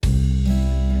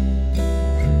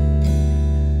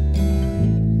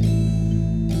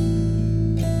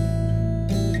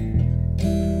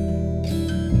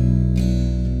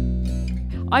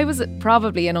I was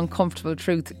probably an uncomfortable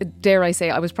truth. Dare I say,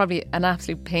 I was probably an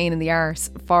absolute pain in the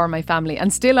arse for my family,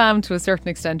 and still am to a certain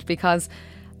extent, because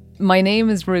my name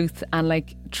is Ruth, and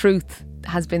like truth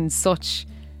has been such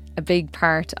a big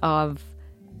part of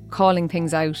calling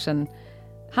things out and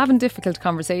having difficult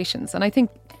conversations. And I think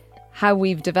how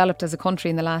we've developed as a country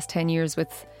in the last 10 years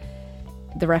with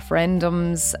the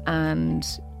referendums, and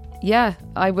yeah,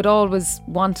 I would always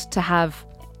want to have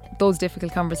those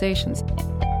difficult conversations.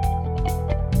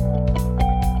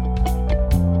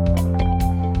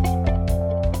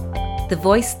 The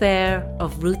voice there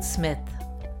of Ruth Smith,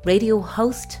 radio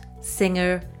host,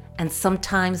 singer, and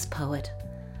sometimes poet.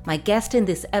 My guest in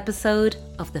this episode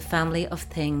of The Family of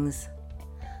Things.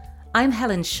 I'm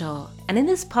Helen Shaw, and in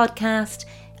this podcast,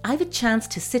 I have a chance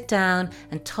to sit down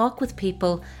and talk with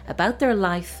people about their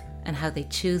life and how they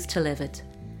choose to live it.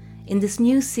 In this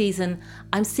new season,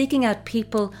 I'm seeking out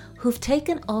people who've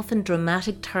taken often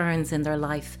dramatic turns in their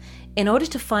life in order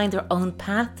to find their own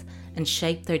path and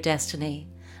shape their destiny.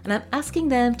 And I'm asking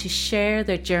them to share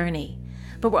their journey.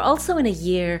 But we're also in a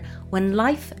year when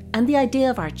life and the idea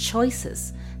of our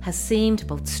choices has seemed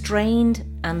both strained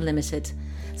and limited.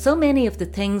 So many of the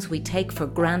things we take for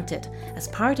granted as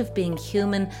part of being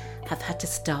human have had to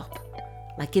stop,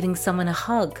 like giving someone a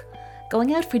hug,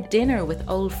 going out for dinner with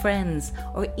old friends,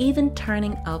 or even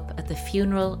turning up at the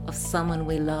funeral of someone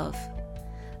we love.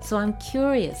 So I'm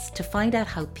curious to find out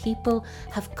how people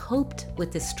have coped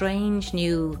with this strange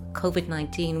new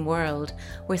COVID-19 world,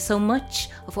 where so much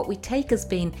of what we take as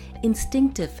being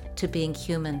instinctive to being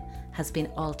human has been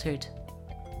altered.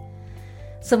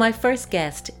 So my first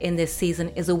guest in this season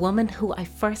is a woman who I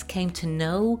first came to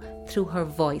know through her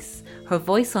voice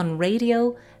on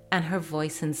radio and her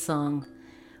voice in song.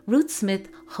 Ruth Smith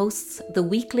hosts the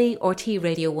weekly RT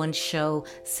Radio 1 show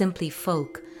Simply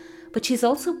Folk, but she's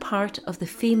also part of the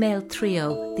female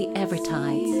trio, the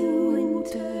Evertides.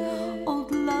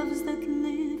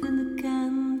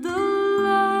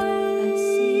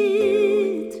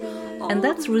 And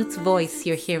that's Ruth's voice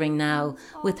you're hearing now,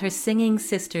 with her singing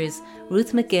sisters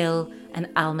Ruth McGill and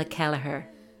Alma Kelleher.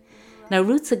 Now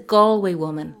Ruth's a Galway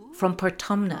woman from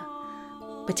Portumna,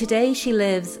 but today she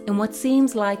lives in what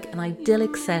seems like an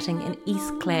idyllic setting in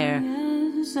East Clare.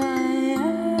 I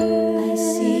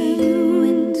see you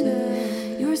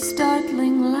winter, your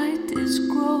startling light is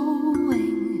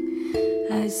growing.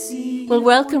 I see. Well,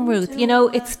 welcome, Ruth. You know,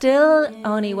 it's still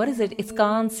only, it's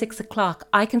gone 6 o'clock.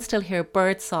 I can still hear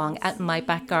birdsong out in my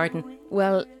back garden.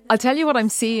 Well, I'll tell you what I'm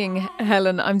seeing,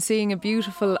 Helen. I'm seeing a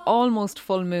beautiful, almost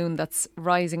full moon that's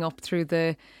rising up through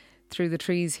the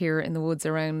trees here in the woods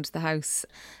around the house.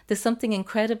 There's something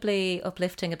incredibly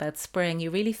uplifting about spring.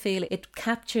 You really feel it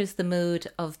captures the mood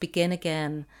of begin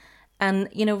again. And,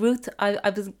 you know, Ruth, I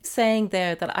was saying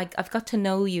there that I've got to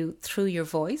know you through your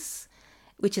voice,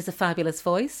 which is a fabulous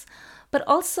voice. But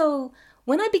also,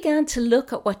 when I began to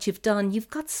look at what you've done, you've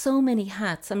got so many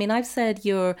hats. I mean, I've said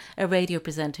you're a radio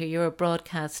presenter, you're a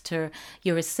broadcaster,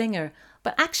 you're a singer.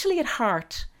 But actually at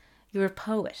heart, you're a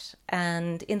poet.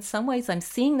 And in some ways, I'm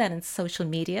seeing that in social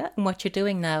media and what you're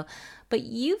doing now. But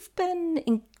you've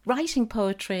been writing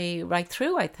poetry right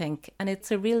through, I think. And it's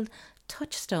a real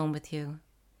touchstone with you.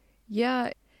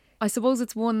 Yeah, I suppose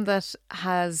it's one that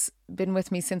has been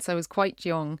with me since I was quite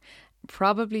young,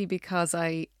 probably because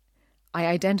I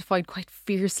identified quite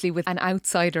fiercely with an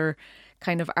outsider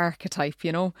kind of archetype,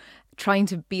 you know, trying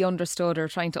to be understood or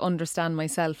trying to understand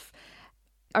myself.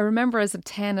 I remember as a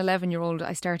 10, 11-year-old,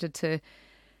 I started to,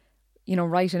 you know,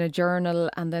 write in a journal,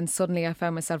 and then suddenly I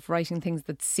found myself writing things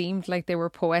that seemed like they were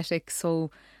poetic,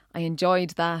 so I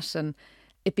enjoyed that, and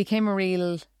it became a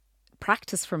real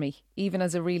practice for me, even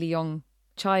as a really young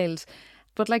child.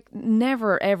 But like,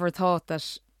 never ever thought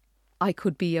that I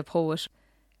could be a poet.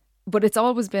 But it's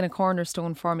always been a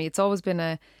cornerstone for me. It's always been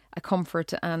a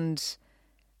comfort and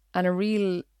a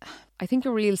real, I think,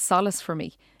 a real solace for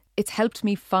me. It's helped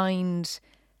me find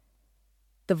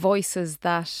the voices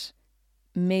that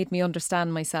made me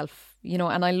understand myself, you know,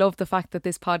 and I love the fact that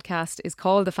this podcast is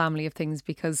called The Family of Things,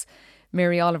 because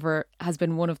Mary Oliver has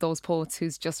been one of those poets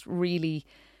who's just really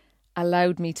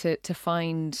allowed me to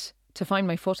find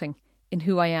my footing in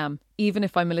who I am, even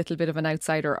if I'm a little bit of an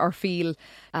outsider or feel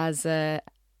as an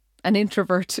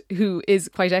introvert who is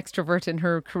quite extrovert in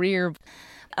her career.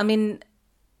 I mean,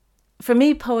 for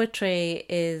me, poetry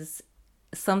is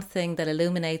something that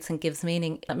illuminates and gives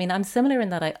meaning. I mean, I'm similar in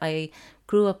that I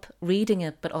grew up reading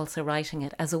it, but also writing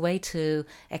it as a way to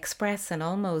express and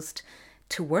almost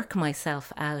to work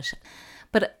myself out.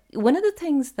 But one of the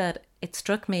things that it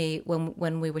struck me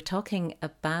when we were talking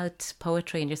about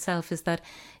poetry and yourself is that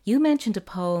you mentioned a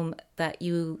poem that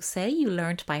you say you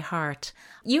learnt by heart.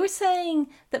 You were saying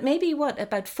that maybe,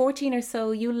 about 14 or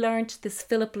so, you learnt this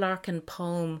Philip Larkin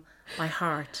poem by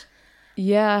heart.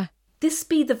 Yeah. This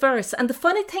be the verse. And the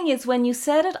funny thing is, when you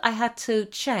said it, I had to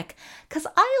check, because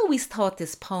I always thought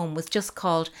this poem was just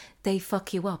called They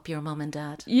Fuck You Up, Your Mum and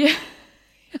Dad. Yeah,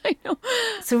 I know.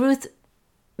 So Ruth,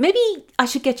 maybe I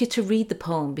should get you to read the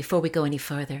poem before we go any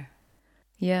further.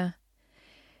 Yeah.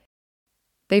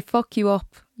 They fuck you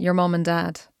up, your mum and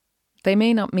dad. They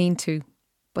may not mean to,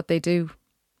 but they do.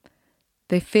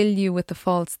 They fill you with the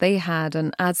faults they had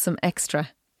and add some extra,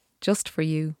 just for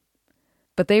you.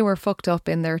 But they were fucked up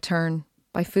in their turn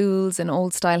by fools in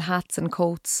old-style hats and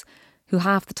coats who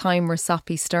half the time were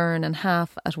soppy stern and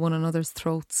half at one another's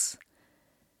throats.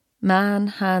 Man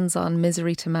hands on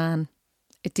misery to man.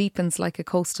 It deepens like a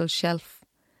coastal shelf.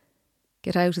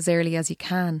 Get out as early as you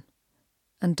can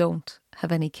and don't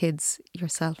have any kids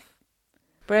yourself.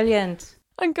 Brilliant.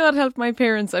 And God help my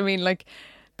parents. I mean, like,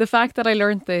 the fact that I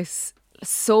learnt this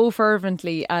so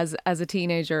fervently as a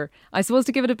teenager. I suppose,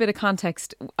 to give it a bit of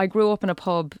context, I grew up in a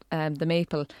pub, the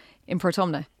Maple, in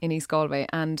Portumna in East Galway,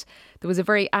 and there was a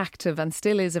very active, and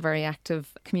still is a very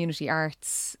active, community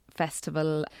arts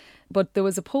festival. But there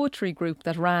was a poetry group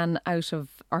that ran out of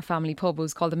our family pub. It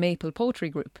was called the Maple Poetry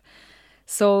Group.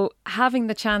 So having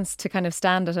the chance to kind of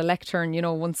stand at a lectern, you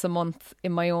know, once a month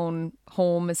in my own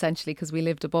home, essentially, because we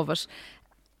lived above it,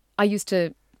 I used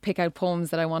to pick out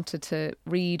poems that I wanted to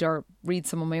read, or read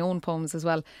some of my own poems as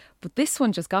well. But this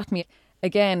one just got me.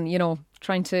 Again, you know,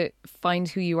 trying to find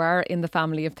who you are in the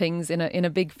family of things, in a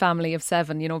big family of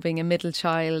 7, you know, being a middle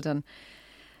child and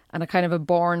a kind of a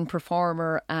born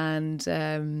performer and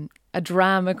a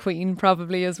drama queen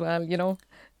probably as well, you know.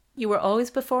 You were always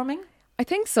performing? I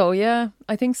think so, yeah.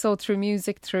 I think so, through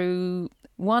music, through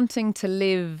wanting to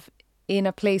live in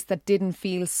a place that didn't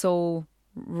feel so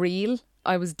real.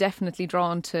 I was definitely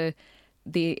drawn to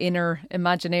the inner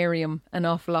imaginarium an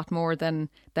awful lot more than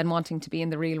wanting to be in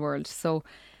the real world. So,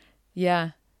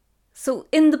 yeah. So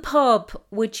in the pub,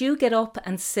 would you get up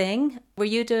and sing? Were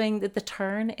you doing the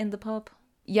turn in the pub?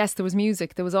 Yes, there was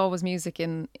music. There was always music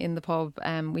in the pub.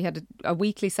 We had a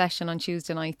weekly session on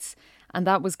Tuesday nights, and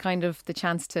that was kind of the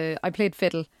chance to... I played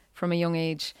fiddle from a young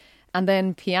age, and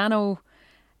then piano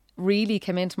really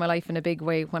came into my life in a big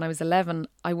way. When I was 11,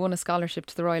 I won a scholarship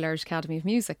to the Royal Irish Academy of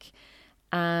Music,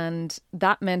 and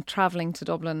that meant travelling to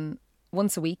Dublin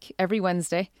once a week, every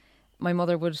Wednesday. My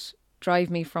mother would drive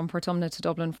me from Portumna to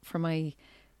Dublin for my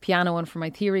piano and for my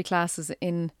theory classes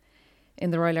in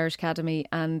the Royal Irish Academy,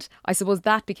 and I suppose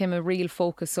that became a real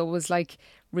focus. So it was like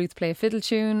Ruth play a fiddle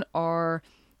tune, or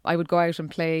I would go out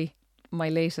and play my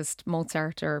latest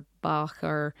Mozart or Bach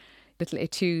or little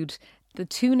etude. The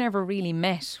two never really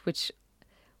met, which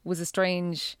was a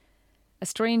strange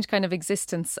kind of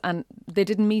existence, and they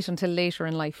didn't meet until later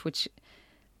in life, which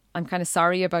I'm kind of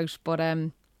sorry about. But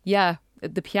yeah,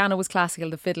 the piano was classical,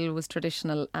 the fiddle was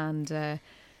traditional, and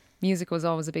music was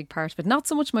always a big part of it. Not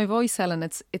so much my voice, Helen.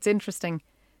 It's interesting.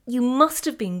 You must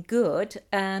have been good,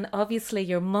 and obviously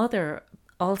your mother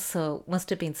also must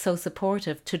have been so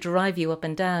supportive to drive you up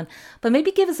and down. But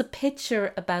maybe give us a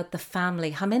picture about the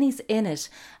family. How many's in it?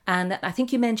 And I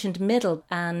think you mentioned middle,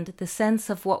 and the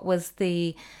sense of what was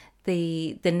the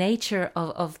nature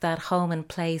of that home and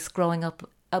place growing up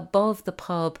above the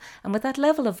pub, and with that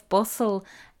level of bustle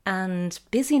and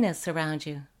busyness around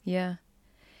you. Yeah.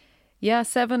 Yeah,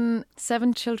 seven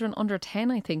children under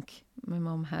 10, I think my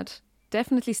mum had.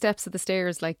 Definitely steps of the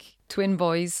stairs, like twin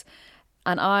boys.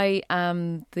 And I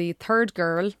am the third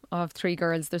girl of 3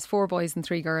 girls. There's 4 boys and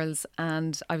 3 girls.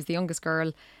 And I was the youngest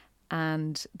girl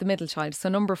and the middle child. So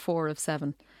number 4 of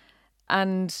 7.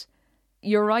 And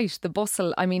you're right, the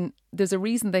bustle. I mean, there's a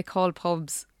reason they call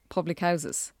pubs public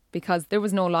houses, because there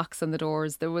was no locks on the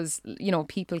doors. There was, you know,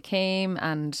 people came,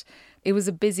 and it was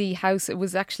a busy house. It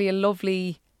was actually a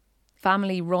lovely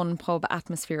family-run pub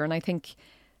atmosphere. And I think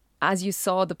as you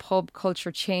saw the pub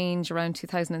culture change around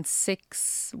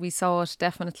 2006, we saw it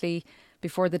definitely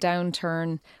before the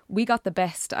downturn. We got the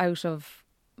best out of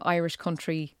Irish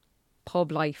country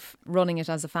pub life, running it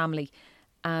as a family.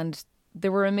 And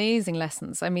there were amazing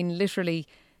lessons. I mean, literally,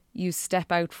 you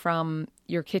step out from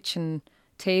your kitchen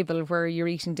table where you're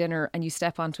eating dinner and you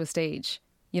step onto a stage,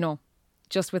 you know,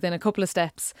 just within a couple of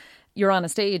steps, you're on a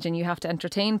stage, and you have to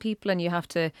entertain people, and you have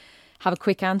to have a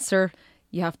quick answer.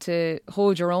 You have to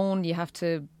hold your own. You have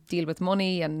to deal with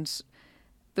money. And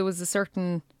there was a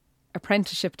certain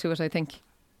apprenticeship to it, I think.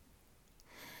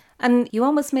 And you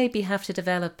almost maybe have to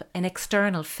develop an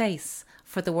external face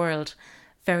for the world.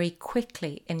 very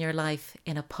quickly in your life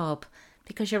in a pub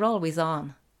because you're always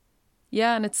on.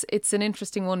 Yeah, and it's an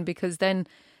interesting one because then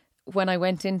when I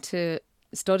went into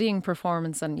studying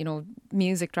performance and,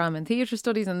 music, drama and theatre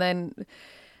studies, and then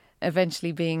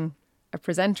eventually being a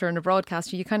presenter and a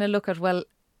broadcaster, you kind of look at, well,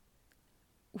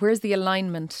 where's the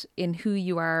alignment in who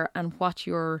you are and what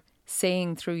you're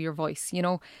saying through your voice?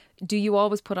 Do you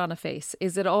always put on a face?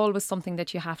 Is it always something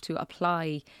that you have to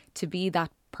apply to be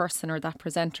that person or that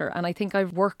presenter? And I think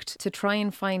I've worked to try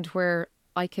and find where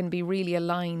I can be really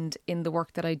aligned in the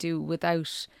work that I do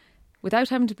without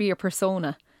having to be a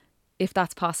persona, if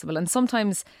that's possible. And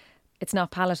sometimes it's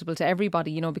not palatable to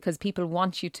everybody, because people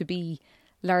want you to be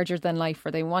larger than life,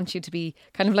 or they want you to be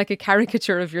kind of like a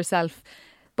caricature of yourself.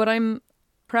 But I'm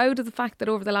proud of the fact that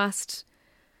over the last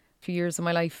few years of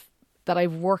my life that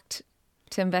I've worked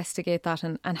to investigate that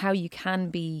and how you can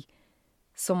be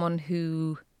someone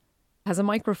who has a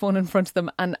microphone in front of them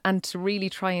and to really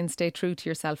try and stay true to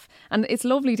yourself. And it's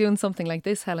lovely doing something like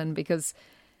this, Helen, because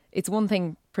it's one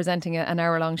thing presenting an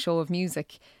hour-long show of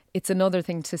music. It's another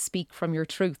thing to speak from your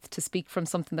truth, to speak from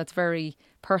something that's very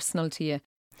personal to you.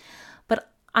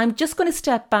 But I'm just going to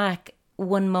step back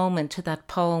one moment to that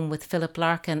poem with Philip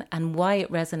Larkin and why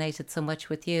it resonated so much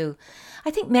with you.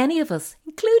 I think many of us,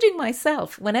 including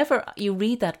myself, whenever you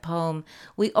read that poem,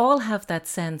 we all have that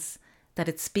sense that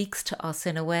it speaks to us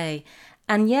in a way.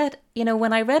 And yet,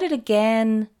 when I read it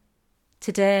again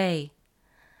today,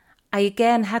 I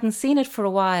again hadn't seen it for a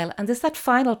while. And there's that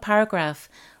final paragraph,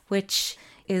 which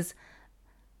is,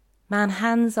 man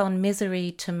hands on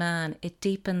misery to man, it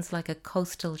deepens like a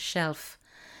coastal shelf.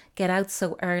 Get out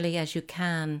so early as you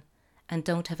can and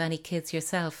don't have any kids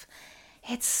yourself.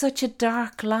 It's such a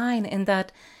dark line in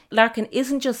that Larkin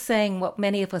isn't just saying what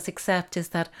many of us accept is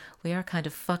that we are kind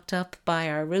of fucked up by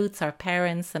our roots, our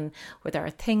parents, and where there are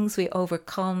things we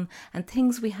overcome and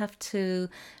things we have to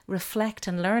reflect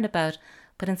and learn about.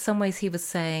 But in some ways he was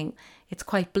saying it's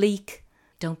quite bleak.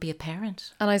 Don't be a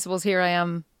parent. And I suppose here I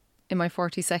am in my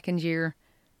 42nd year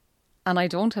and I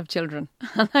don't have children.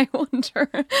 And I wonder,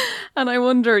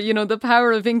 the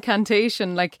power of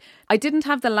incantation. Like, I didn't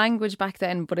have the language back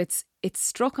then, but it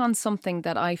struck on something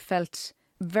that I felt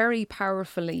very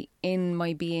powerfully in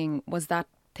my being, was that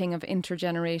thing of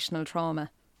intergenerational trauma.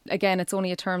 Again, it's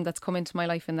only a term that's come into my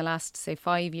life in the last, say,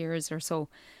 5 years or so.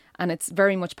 And it's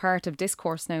very much part of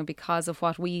discourse now because of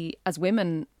what we as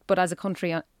women, but as a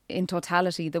country in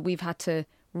totality, that we've had to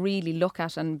really look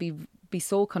at and be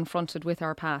so confronted with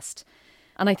our past.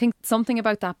 And I think something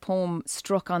about that poem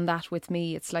struck on that with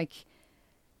me. It's like,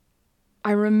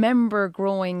 I remember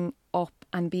growing up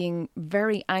and being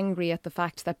very angry at the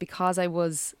fact that because I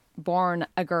was born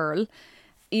a girl,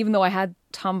 even though I had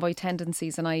tomboy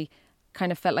tendencies and I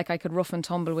kind of felt like I could rough and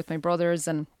tumble with my brothers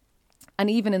and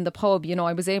even in the pub,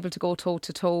 I was able to go toe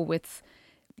to toe with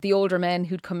the older men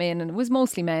who'd come in, and it was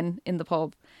mostly men in the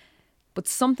pub. But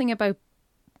something about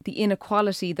the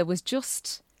inequality that was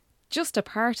just a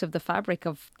part of the fabric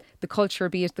of the culture,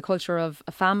 be it the culture of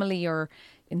a family or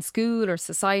in school or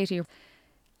society.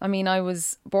 I mean, I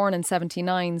was born in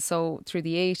 79, so through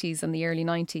the 80s and the early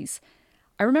 90s.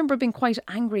 I remember being quite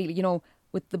angry,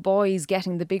 with the boys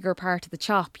getting the bigger part of the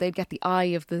chop. They'd get the eye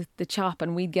of the chop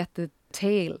and we'd get the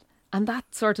tail. And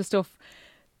that sort of stuff,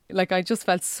 like, I just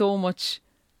felt so much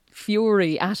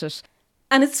fury at it.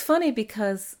 And it's funny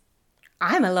because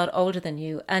I'm a lot older than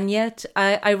you, and yet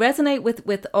I resonate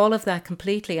with all of that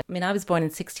completely. I mean, I was born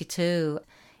in 62,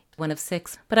 one of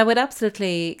six, but I would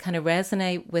absolutely kind of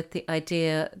resonate with the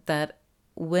idea that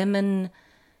women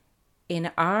in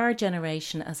our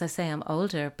generation, as I say, I'm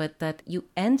older, but that you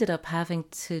ended up having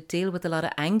to deal with a lot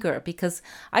of anger, because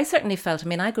I certainly felt,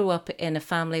 I grew up in a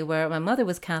family where my mother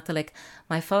was Catholic,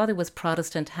 my father was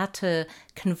Protestant, had to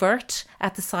convert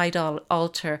at the side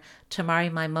altar to marry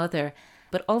my mother.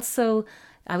 But also,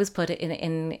 I was put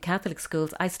in Catholic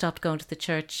schools. I stopped going to the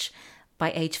church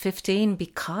by age 15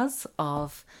 because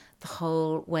of the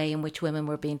whole way in which women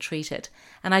were being treated.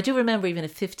 And I do remember even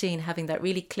at 15 having that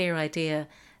really clear idea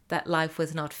that life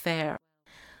was not fair.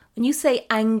 When you say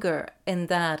anger in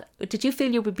that, did you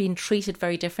feel you were being treated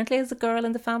very differently as a girl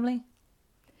in the family?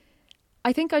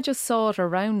 I think I just saw it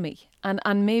around me.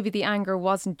 And maybe the anger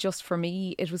wasn't just for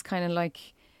me. It was kind of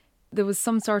like there was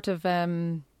some sort of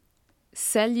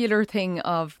cellular thing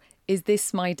of, is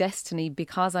this my destiny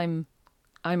because I'm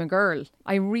a girl?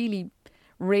 I really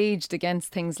raged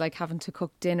against things like having to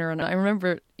cook dinner. And I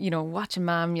remember, watching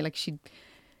Mum, she'd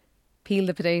peel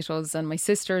the potatoes, and my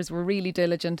sisters were really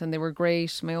diligent and they were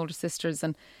great, my older sisters,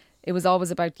 and it was always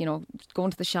about,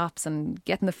 going to the shops and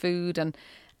getting the food and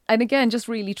again, just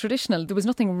really traditional. There was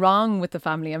nothing wrong with the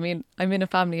family. I mean, I'm in a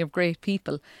family of great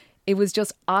people. it was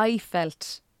just, I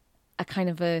felt a kind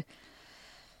of an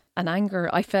anger.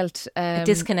 I felt a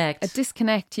disconnect. A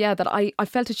disconnect, yeah, that I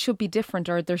felt it should be different,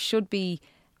 or there should be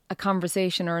a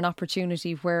conversation or an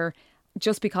opportunity where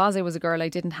just because I was a girl, I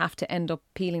didn't have to end up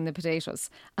peeling the potatoes.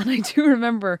 And I do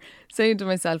remember saying to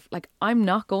myself, like, I'm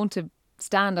not going to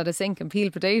stand at a sink and peel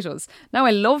potatoes. Now,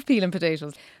 I love peeling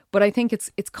potatoes, but I think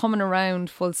it's coming around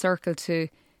full circle to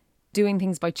doing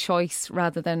things by choice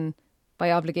rather than by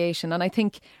obligation. And I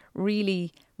think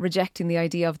really rejecting the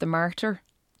idea of the martyr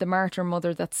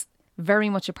mother, that's very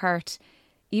much a part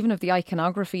even of the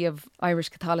iconography of Irish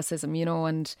Catholicism, you know,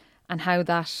 and how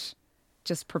that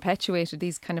just perpetuated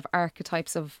these kind of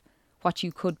archetypes of what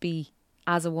you could be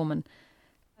as a woman.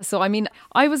 So, I mean,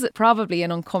 I was probably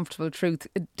an uncomfortable truth.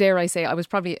 Dare I say, I was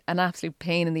probably an absolute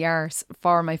pain in the arse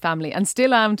for my family, and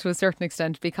still am to a certain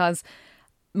extent, because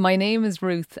my name is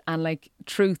Ruth, and like,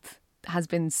 truth has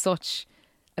been such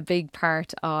a big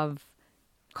part of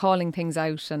calling things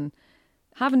out and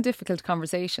having difficult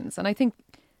conversations. And I think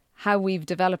how we've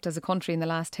developed as a country in the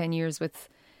last 10 years with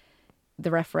the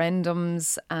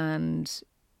referendums, and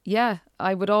yeah,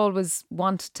 I would always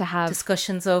want to have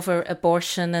discussions over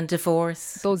abortion and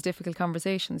divorce, those difficult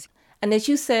conversations. And as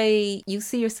you say, you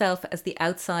see yourself as the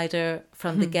outsider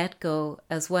from the get-go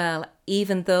as well,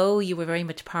 even though you were very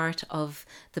much part of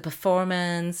the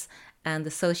performance and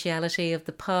the sociality of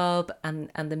the pub and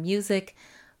the music.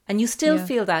 And you still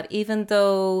feel that, even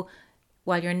though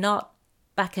while you're not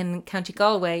back in County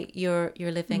Galway, you're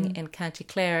living in County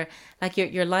Clare. Like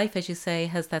your life, as you say,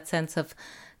 has that sense of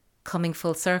coming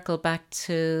full circle back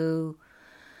to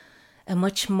a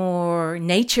much more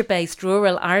nature-based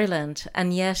rural Ireland.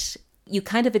 And yet you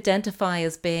kind of identify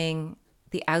as being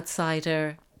the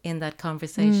outsider in that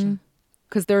conversation.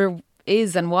 Because there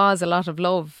is and was a lot of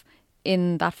love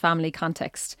in that family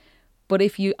context. But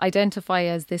if you identify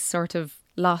as this sort of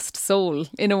lost soul,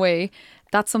 in a way,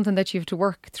 that's something that you have to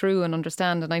work through and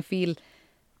understand. And I feel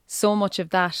so much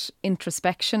of that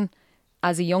introspection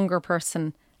as a younger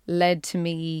person led to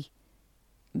me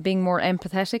being more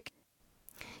empathetic.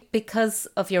 Because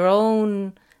of your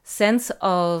own sense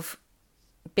of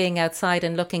being outside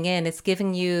and looking in, it's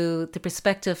giving you the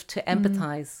perspective to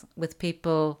empathise with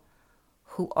people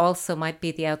who also might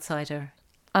be the outsider.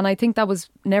 And I think that was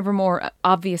never more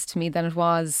obvious to me than it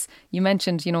was. You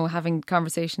mentioned, you know, having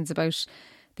conversations about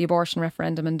the abortion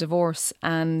referendum and divorce.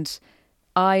 And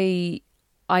I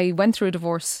went through a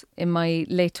divorce in my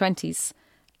late 20s.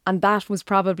 And that was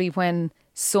probably when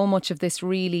so much of this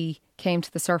really came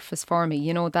to the surface for me.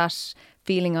 You know, that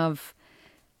feeling of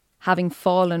having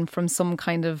fallen from some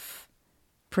kind of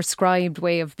prescribed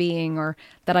way of being, or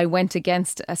that I went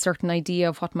against a certain idea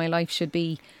of what my life should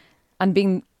be, and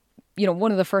being, you know,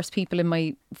 one of the first people in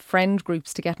my friend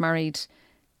groups to get married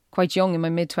quite young, in my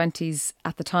mid-20s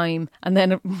at the time, and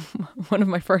then one of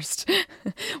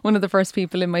the first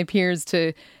people in my peers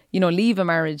to, you know, leave a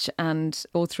marriage and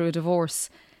go through a divorce.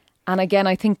 And again,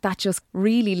 I think that just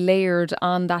really layered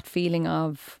on that feeling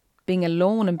of being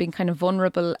alone and being kind of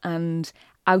vulnerable and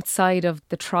outside of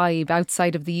the tribe,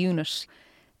 outside of the unit.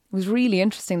 It was really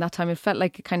interesting that time. It felt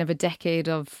like a kind of a decade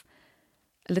of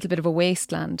a little bit of a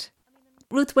wasteland.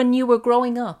 Ruth, when you were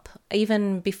growing up,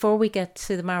 even before we get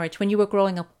to the marriage, when you were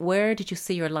growing up, where did you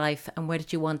see your life and where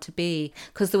did you want to be?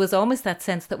 Because there was almost that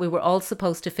sense that we were all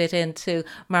supposed to fit into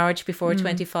marriage before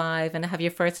 25 and have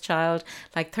your first child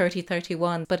like 30,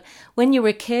 31. But when you were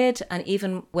a kid, and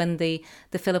even when the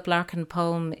Philip Larkin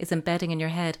poem is embedding in your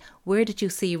head, where did you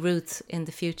see Ruth in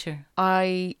the future?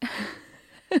 I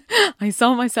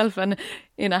saw myself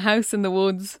in a house in the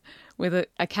woods with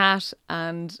a cat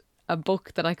and a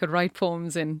book that I could write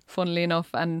poems in, funnily enough,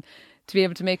 and to be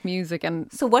able to make music.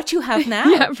 And so what you have now?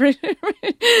 Yeah,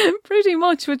 pretty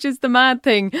much, which is the mad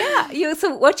thing. Yeah,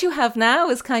 so what you have now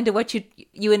is kind of what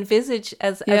you envisage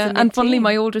as a mid-teen. And funnily,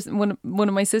 my one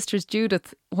of my sisters,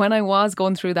 Judith, when I was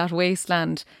going through that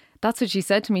wasteland, that's what she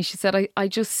said to me. She said, I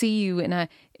just see you in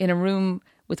a room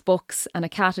with books and a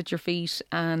cat at your feet,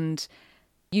 and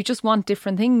you just want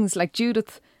different things. Like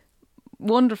Judith,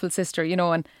 wonderful sister, you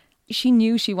know, and she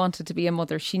knew she wanted to be a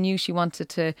mother. She knew she wanted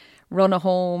to run a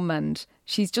home, and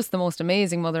she's just the most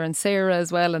amazing mother, and Sarah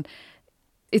as well. And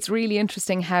it's really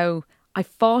interesting how I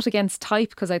fought against type,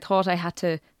 because I thought I had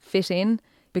to fit in,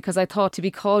 because I thought to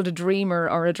be called a dreamer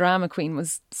or a drama queen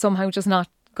was somehow just not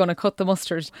going to cut the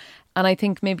mustard. And I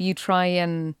think maybe you try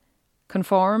and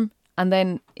conform, and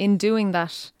then in doing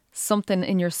that, something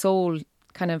in your soul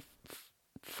kind of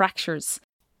fractures.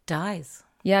 Dies.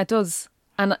 Yeah, it does.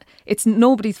 And it's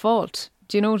nobody's fault.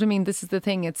 Do you know what I mean? This is the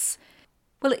thing.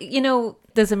 Well, you know,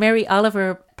 there's a Mary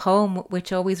Oliver poem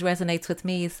which always resonates with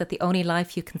me, is that the only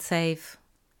life you can save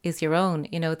is your own,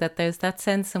 you know, that there's that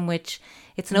sense in which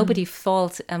it's nobody's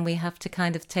fault, and we have to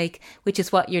kind of take, which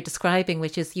is what you're describing,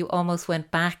 which is you almost went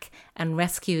back and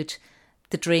rescued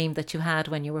the dream that you had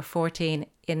when you were 14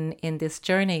 in this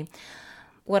journey.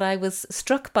 What I was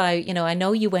struck by, you know, I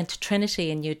know you went to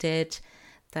Trinity and you did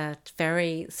that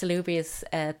very salubrious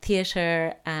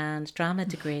theatre and drama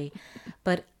degree,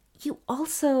 but you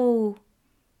also,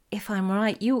 if I'm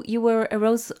right, you were a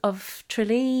Rose of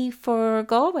Tralee for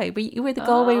Galway. You were the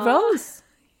Galway Rose.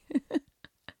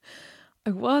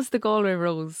 I was the Galway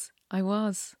Rose. I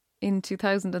was in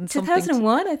 2000 and something.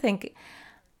 2001, I think.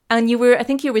 And I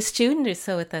think you were a student or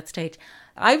so at that stage.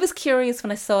 I was curious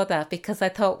when I saw that, because I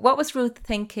thought, what was Ruth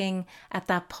thinking at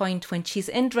that point when she's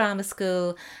in drama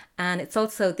school? And it's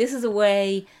also, this is a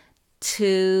way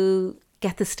to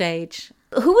get the stage.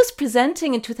 Who was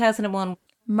presenting in 2001?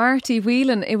 Marty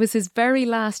Whelan. It was his very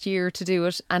last year to do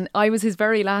it, and I was his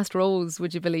very last Rose,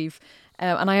 would you believe?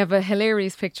 And I have a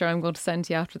hilarious picture I'm going to send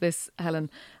you after this, Helen,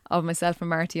 of myself and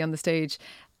Marty on the stage.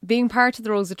 Being part of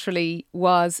the Rose of Tralee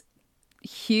was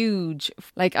huge.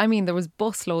 Like, I mean, there was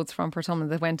busloads from Portumna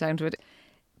that went down to it.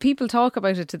 People talk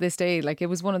about it to this day. Like, it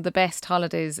was one of the best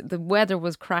holidays. The weather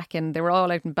was cracking. They were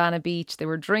all out in Banna Beach. They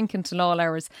were drinking till all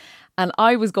hours. And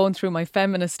I was going through my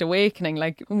feminist awakening,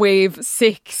 like wave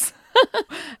 6.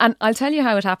 And I'll tell you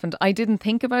how it happened. I didn't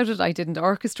think about it. I didn't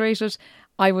orchestrate it.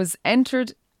 I was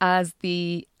entered as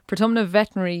the Portumna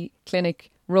Veterinary Clinic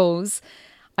Rose.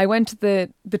 I went to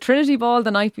the Trinity Ball the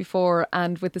night before,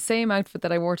 and with the same outfit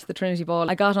that I wore to the Trinity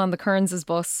Ball, I got on the Kearns'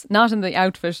 bus, not in the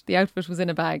outfit was in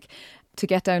a bag, to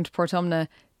get down to Portumna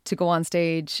to go on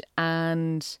stage,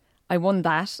 and I won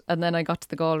that, and then I got to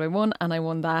the Galway one and I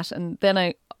won that, and then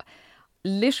I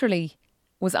literally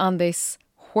was on this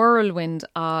whirlwind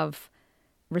of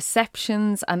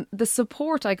receptions, and the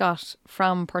support I got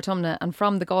from Portumna and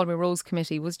from the Galway Rose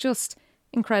Committee was just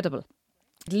incredible.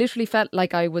 It literally felt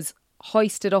like I was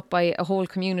hoisted up by a whole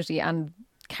community and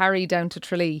carried down to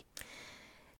Tralee.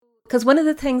 Because one of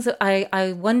the things that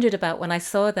I wondered about when I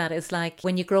saw that is, like,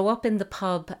 when you grow up in the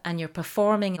pub and you're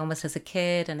performing almost as a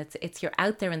kid, and it's you're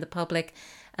out there in the public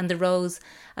and the Rose.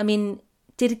 I mean,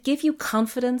 did it give you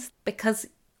confidence? Because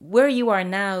where you are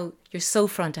now, you're so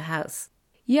front of house.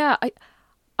 Yeah,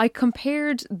 I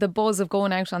compared the buzz of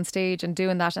going out on stage and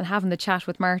doing that and having the chat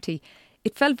with Marty.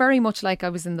 It felt very much like I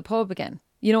was in the pub again.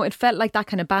 You know, it felt like that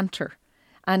kind of banter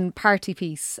and party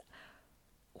piece.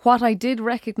 What I did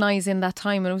recognise in that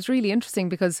time, and it was really interesting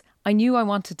because I knew I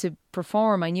wanted to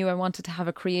perform, I knew I wanted to have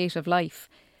a creative life,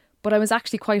 but I was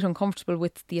actually quite uncomfortable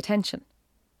with the attention.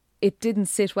 It didn't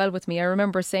sit well with me. I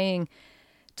remember saying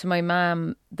to my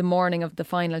mum the morning of the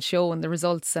final show and the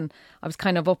results, and I was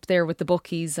kind of up there with the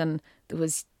bookies, and there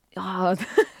was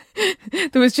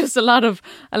there was just a lot of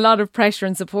pressure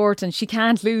and support, and she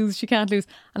can't lose.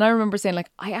 And I remember saying, like,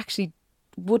 I actually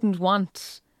wouldn't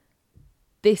want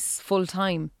this full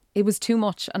time. It was too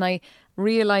much, and I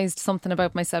realised something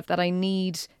about myself, that I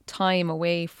need time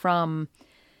away from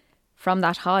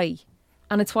that high.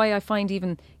 And it's why I find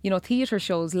even, you know, theatre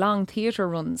shows, long theatre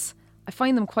runs, I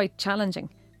find them quite challenging,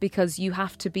 because you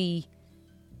have to be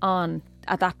on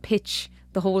at that pitch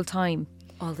the whole time.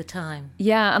 All the time.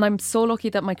 Yeah, and I'm so lucky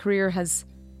that my career has,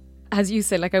 as you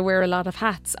say, like, I wear a lot of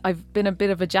hats. I've been a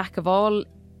bit of a jack of all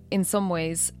in some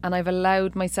ways, and I've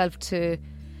allowed myself to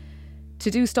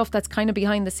do stuff that's kind of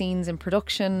behind the scenes in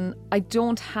production. I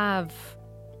don't have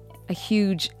a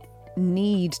huge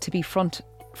need to be front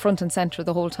and centre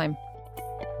the whole time.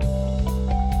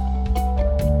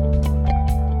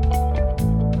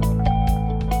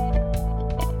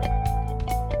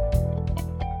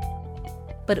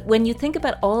 But when you think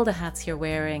about all the hats you're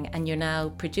wearing, and you're now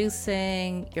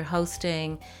producing, you're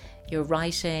hosting, you're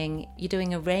writing, you're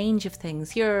doing a range of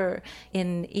things. You're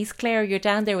in East Clare, you're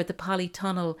down there with the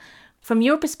Polytunnel. From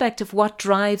your perspective, what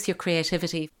drives your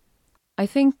creativity? I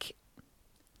think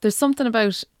there's something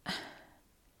about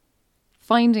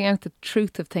finding out the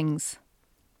truth of things.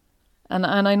 And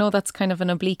I know that's kind of an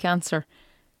oblique answer.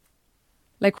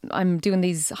 Like, I'm doing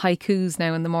these haikus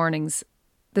now in the mornings.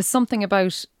 There's something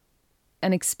about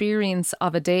an experience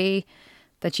of a day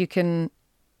that you can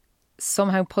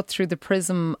somehow put through the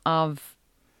prism of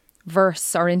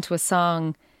verse or into a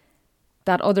song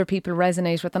that other people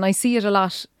resonate with. And I see it a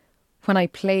lot when I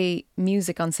play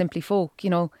music on Simply Folk. You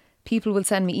know, people will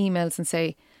send me emails and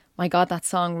say, my God, that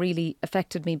song really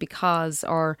affected me because,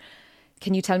 or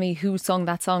can you tell me who sung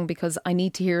that song, because I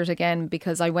need to hear it again,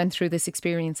 because I went through this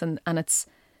experience and it's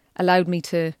allowed me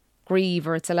to grieve,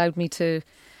 or it's allowed me to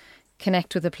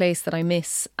connect with a place that I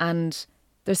miss. And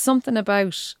there's something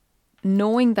about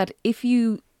knowing that if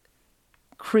you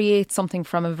create something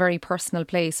from a very personal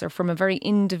place or from a very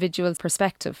individual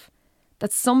perspective,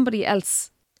 that somebody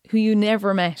else who you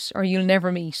never met or you'll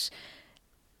never meet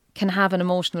can have an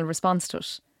emotional response to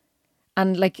it.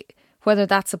 And like, whether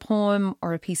that's a poem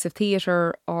or a piece of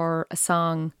theatre or a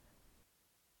song,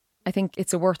 I think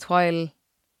it's a worthwhile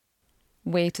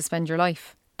way to spend your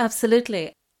life.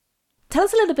 Absolutely. Tell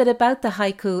us a little bit about the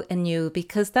haiku in you,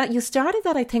 because that you started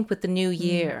that, I think, with the new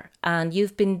year, and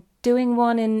you've been doing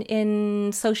one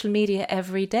in social media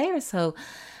every day or so.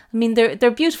 I mean,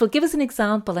 they're beautiful. Give us an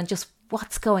example and just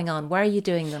what's going on. Why are you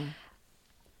doing them?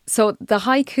 So the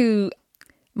haiku,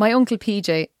 my uncle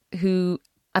PJ, who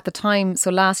at the time,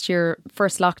 so last year,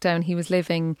 first lockdown, he was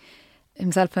living,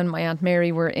 himself and my Aunt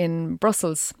Mary were in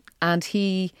Brussels, and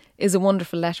he is a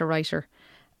wonderful letter writer.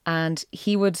 And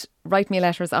he would write me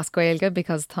letters as Gaeilge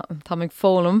because Táimid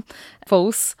Fólam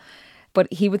Fós,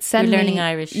 but he would send You're me... learning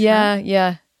Irish. Yeah, huh?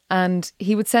 yeah. And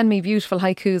he would send me beautiful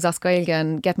haikus as Gaeilge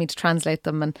and get me to translate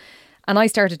them. And I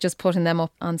started just putting them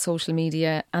up on social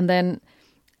media. And then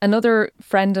another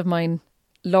friend of mine,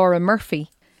 Laura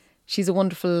Murphy, she's a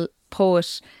wonderful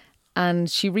poet, and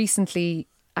she recently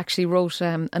actually wrote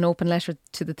an open letter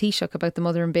to the Taoiseach about the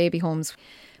mother and baby homes.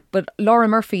 But Laura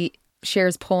Murphy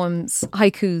shares poems,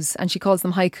 haikus, and she calls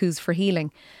them haikus for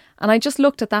healing. And I just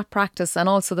looked at that practice, and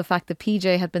also the fact that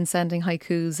PJ had been sending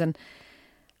haikus, and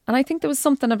I think there was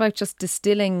something about just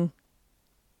distilling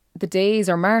the days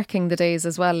or marking the days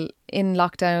as well in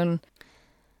lockdown.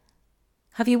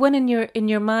 Have you one in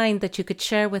your mind that you could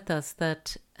share with us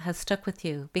that has stuck with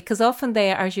you? Because often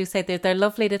they are, as you say, they're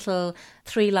lovely little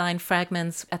 3-line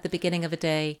fragments at the beginning of a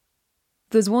day.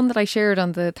 There's one that I shared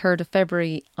on the 3rd of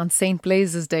February on St.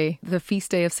 Blaise's Day, the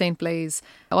feast day of St. Blaise.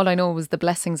 All I know was the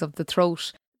blessings of the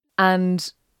throat.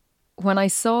 And when I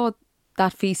saw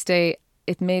that feast day,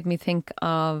 it made me think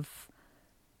of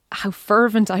how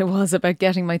fervent I was about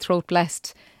getting my throat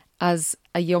blessed as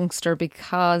a youngster,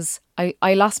 because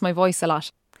I lost my voice a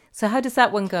lot. So how does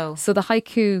that one go? So the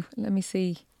haiku, let me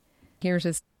see. Here it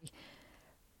is.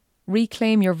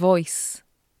 Reclaim your voice.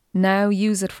 Now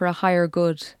use it for a higher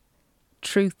good.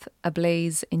 Truth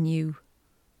ablaze in you.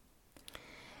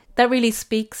 That really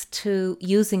speaks to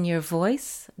using your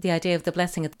voice, the idea of the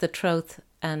blessing of the throat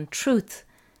and truth,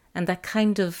 and that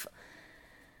kind of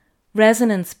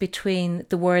resonance between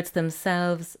the words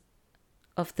themselves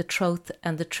of the throat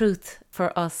and the truth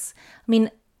for us. I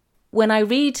mean, when I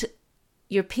read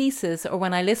your pieces or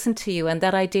when I listen to you, and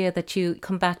that idea that you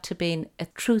come back to being a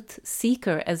truth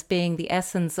seeker as being the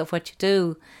essence of what you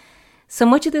do, so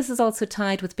much of this is also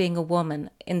tied with being a woman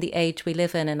in the age we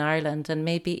live in Ireland, and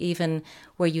maybe even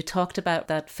where you talked about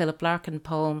that Philip Larkin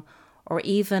poem, or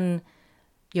even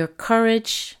your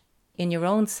courage in your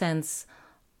own sense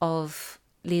of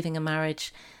leaving a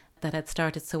marriage that had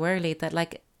started so early, that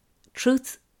like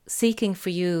truth seeking for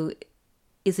you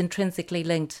is intrinsically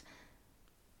linked,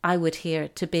 I would hear,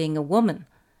 to being a woman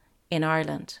in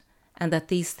Ireland, and that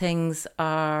these things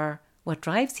are what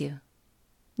drives you.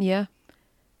 Yeah.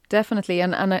 Definitely,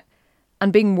 and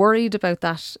being worried about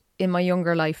that in my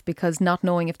younger life, because not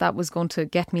knowing if that was going to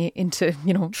get me into,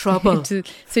 trouble, into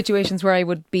situations where I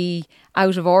would be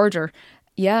out of order.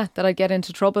 Yeah, that I'd get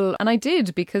into trouble. And I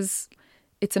did, because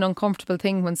it's an uncomfortable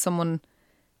thing when someone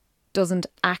doesn't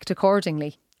act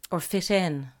accordingly. Or fit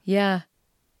in. Yeah.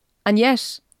 And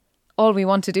yet, all we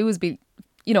want to do is be,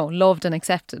 loved and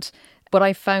accepted. But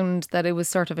I found that it was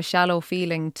sort of a shallow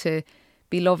feeling to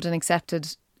be loved and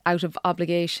accepted out of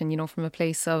obligation, from a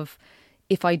place of,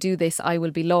 if I do this, I will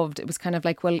be loved. It was kind of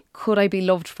like, well, could I be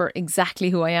loved for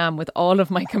exactly who I am with all of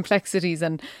my complexities?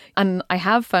 And I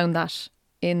have found that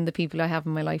in the people I have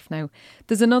in my life now.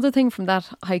 There's another thing from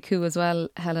that haiku as well,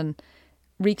 Helen.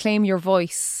 Reclaim your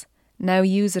voice. Now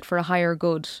use it for a higher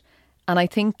good. And I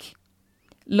think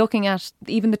looking at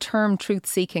even the term truth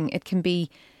seeking, it can be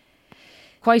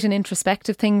quite an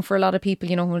introspective thing for a lot of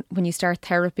people, when you start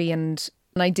therapy. And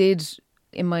I did,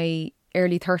 in my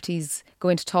early 30s, go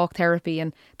into talk therapy,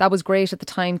 and that was great at the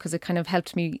time because it kind of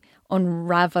helped me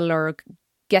unravel or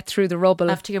get through the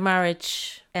rubble. After your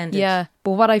marriage ended. Yeah.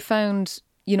 But what I found,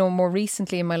 more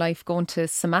recently in my life, going to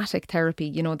somatic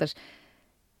therapy, that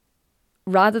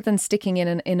rather than sticking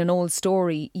in an old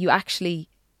story, you actually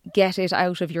get it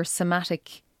out of your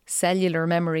somatic cellular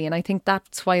memory. And I think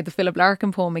that's why the Philip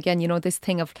Larkin poem, again, this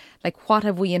thing of like, what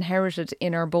have we inherited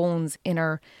in our bones, in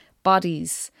our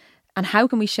bodies? And how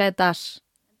can we shed that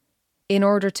in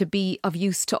order to be of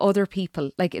use to other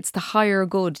people? Like, it's the higher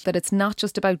good, that it's not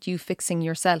just about you fixing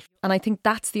yourself. And I think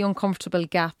that's the uncomfortable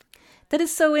gap. That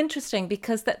is so interesting,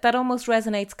 because that almost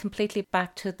resonates completely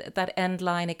back to that end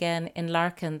line again in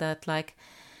Larkin, that like,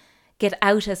 get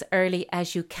out as early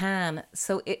as you can.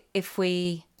 So if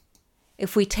we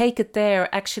take it there,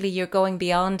 actually you're going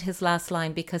beyond his last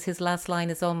line, because his last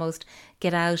line is almost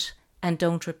get out and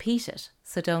don't repeat it.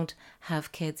 So don't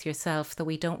have kids yourself, so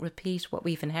we don't repeat what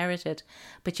we've inherited.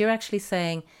 But you're actually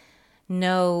saying,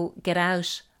 no, get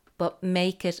out, but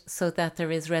make it so that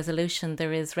there is resolution,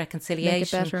 there is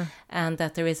reconciliation, make it better. And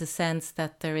that there is a sense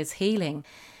that there is healing.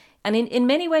 And in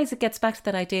many ways, it gets back to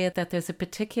that idea that there's a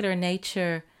particular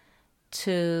nature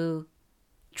to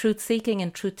truth-seeking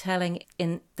and truth-telling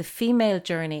in the female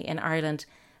journey in Ireland,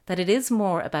 that it is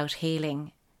more about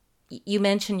healing. You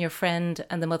mentioned your friend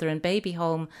and the mother and baby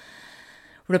home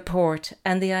report,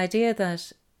 and the idea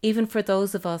that even for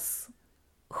those of us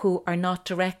who are not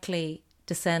directly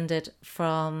descended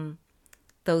from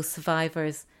those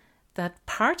survivors, that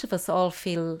part of us all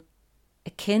feel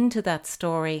akin to that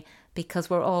story, because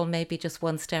we're all maybe just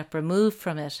one step removed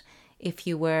from it. If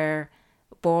you were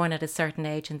born at a certain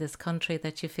age in this country,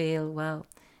 that you feel, well,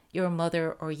 your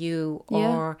mother or you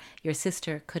or your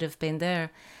sister could have been there.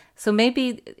 So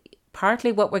maybe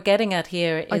partly what we're getting at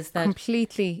here is that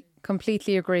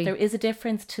completely agree. There is a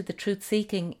difference to the truth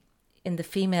seeking in the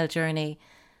female journey.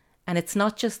 And it's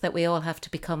not just that we all have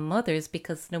to become mothers,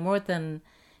 because no more than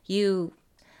you,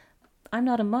 I'm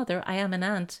not a mother, I am an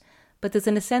aunt. But there's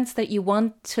in a sense that you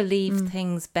want to leave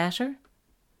things better.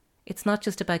 It's not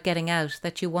just about getting out,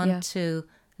 that you want to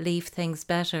leave things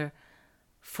better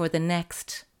for the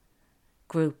next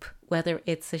group, whether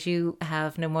it's, as you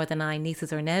have no more than 9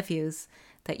 nieces or nephews,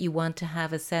 that you want to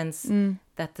have a sense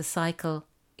that the cycle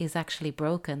is actually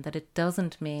broken, that it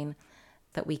doesn't mean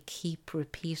that we keep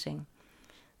repeating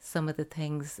some of the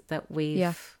things that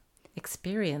we've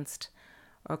experienced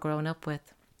or grown up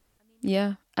with.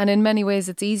 Yeah. And in many ways,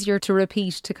 it's easier to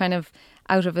repeat, to kind of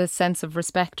out of a sense of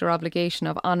respect or obligation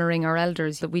of honouring our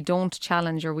elders, that we don't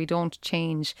challenge or we don't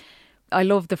change. I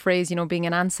love the phrase, being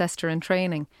an ancestor in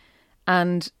training.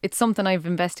 And it's something I've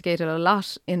investigated a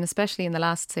lot in, especially in the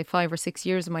last, say, 5 or 6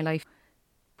 years of my life.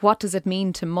 What does it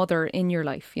mean to mother in your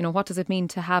life? What does it mean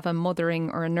to have a mothering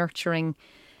or a nurturing,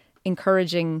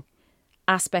 encouraging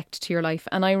aspect to your life?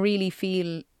 And I really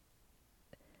feel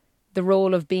the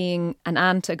role of being an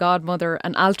aunt, a godmother,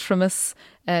 an altramus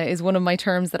is one of my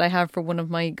terms that I have for one of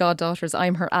my goddaughters.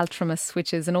 I'm her altramus,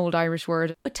 which is an old Irish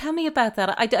word. But tell me about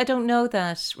that. I don't know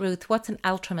that, Ruth. What's an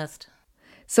altramist?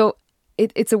 So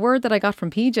it's a word that I got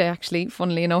from PJ, actually,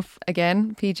 funnily enough.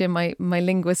 Again, PJ, my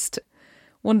linguist,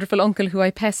 wonderful uncle who I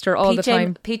pester all the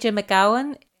time. PJ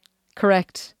McGowan?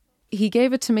 Correct. He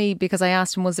gave it to me because I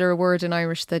asked him, was there a word in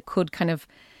Irish that could kind of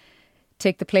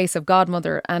take the place of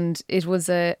godmother? And it was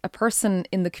a person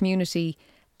in the community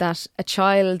that a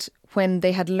child, when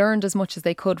they had learned as much as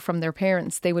they could from their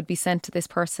parents, they would be sent to this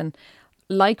person,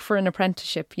 like for an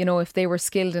apprenticeship. If they were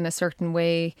skilled in a certain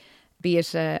way, be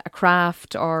it a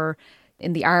craft or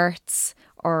in the arts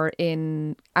or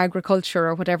in agriculture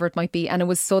or whatever it might be. And it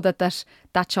was so that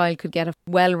child could get a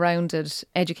well-rounded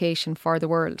education for the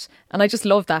world. And I just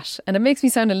love that. And it makes me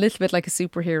sound a little bit like a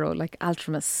superhero, like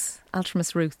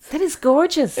Altramus Ruth. That is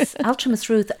gorgeous. Altramus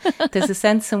Ruth. There's a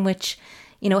sense in which,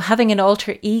 having an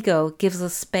alter ego gives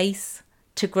us space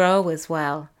to grow as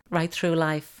well, right through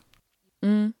life.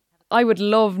 I would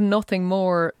love nothing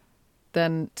more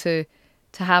than to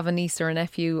have a niece or a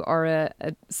nephew or a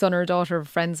son or daughter of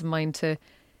friends of mine to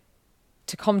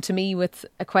come to me with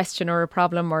a question or a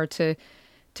problem, or to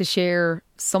share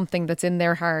something that's in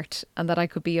their heart, and that I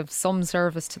could be of some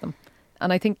service to them.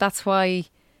 And I think that's why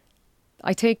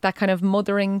I take that kind of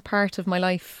mothering part of my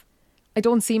life. I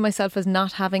don't see myself as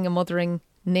not having a mothering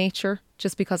nature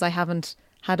just because I haven't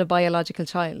had a biological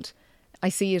child. I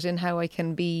see it in how I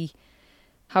can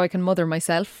mother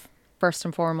myself, first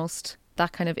and foremost,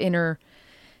 that kind of inner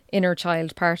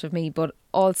child part of me, but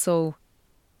also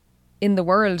in the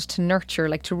world to nurture,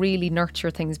 like to really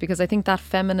nurture things, because I think that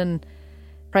feminine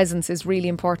presence is really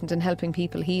important in helping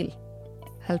people heal,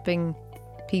 helping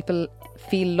people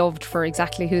feel loved for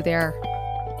exactly who they are.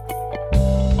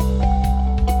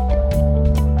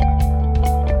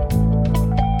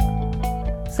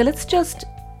 So let's just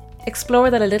explore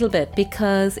that a little bit,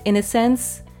 because in a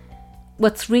sense,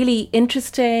 what's really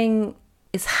interesting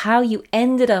is how you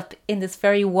ended up in this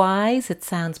very wise, it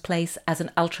sounds, place as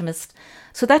an altruist.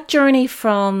 So that journey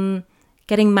from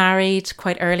getting married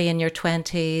quite early in your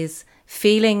 20s,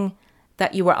 feeling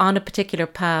that you were on a particular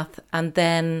path, and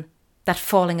then that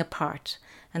falling apart.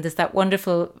 And there's that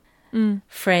wonderful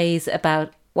phrase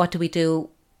about what do we do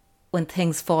when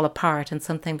things fall apart? And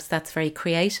sometimes that's very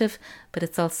creative, but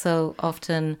it's also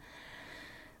often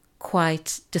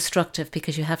quite destructive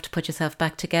because you have to put yourself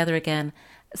back together again.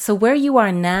 So where you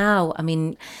are now, I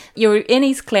mean, you're in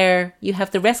East Clare, you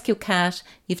have the rescue cat,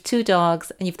 you have 2 dogs,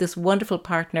 and you have this wonderful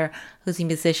partner who's a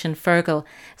musician, Fergal.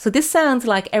 So this sounds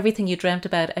like everything you dreamt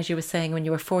about, as you were saying, when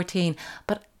you were 14.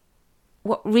 But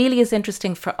what really is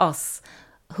interesting for us,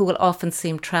 who will often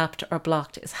seem trapped or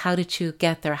blocked, is how did you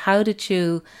get there? How did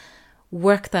you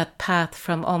work that path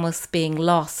from almost being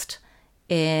lost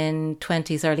in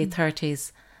 20s, early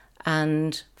 30s,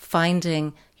 and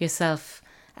finding yourself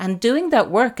and doing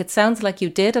that work? It sounds like you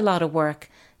did a lot of work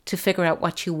to figure out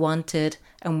what you wanted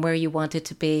and where you wanted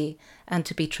to be and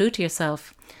to be true to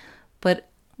yourself. But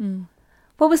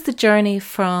what was the journey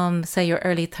from, say, your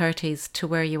early 30s to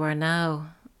where you are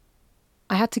now?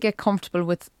 I had to get comfortable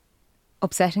with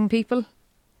upsetting people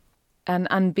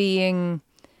and being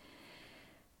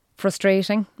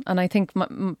frustrating. And I think,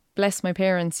 bless my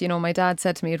parents, you know, my dad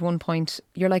said to me at one point,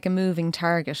 you're like a moving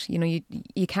target, you know,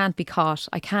 you can't be caught.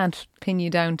 I can't pin you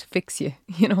down to fix you,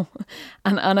 you know.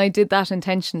 And I did that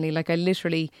intentionally. Like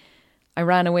I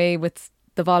ran away with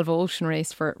the Volvo Ocean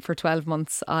Race for 12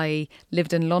 months. I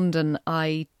lived in London.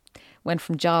 I went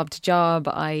from job to job.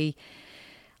 I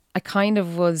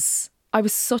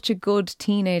was such a good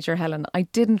teenager, Helen. I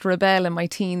didn't rebel in my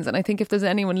teens. And I think if there's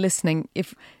anyone listening,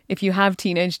 if you have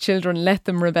teenage children, let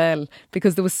them rebel,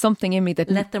 because there was something in me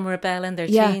that... Let them rebel in their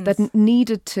teens. That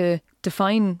needed to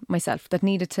define myself, that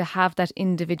needed to have that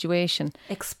individuation.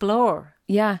 Explore.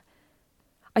 Yeah.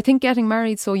 I think getting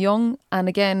married so young, and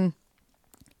again,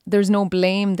 there's no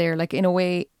blame there. Like, in a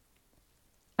way,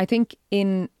 I think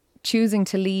in choosing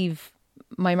to leave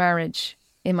my marriage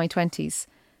in my 20s,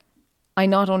 I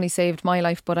not only saved my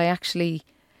life, but I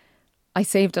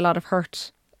saved a lot of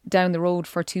hurt down the road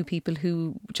for 2 people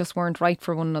who just weren't right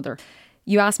for one another.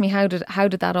 You asked me how did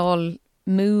that all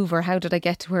move, or how did I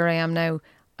get to where I am now?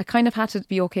 I kind of had to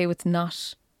be okay with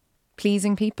not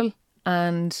pleasing people.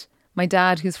 And my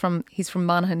dad, he's from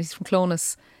Monaghan, he's from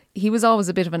Clonus, he was always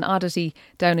a bit of an oddity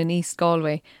down in East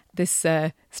Galway. This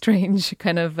strange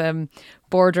kind of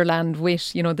borderland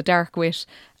wit, you know, the dark wit.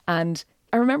 And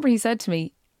I remember he said to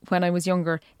me, when I was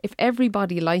younger, if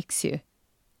everybody likes you,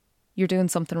 you're doing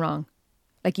something wrong.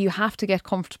 Like, you have to get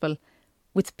comfortable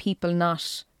with people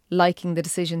not liking the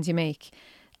decisions you make.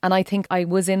 And I think I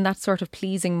was in that sort of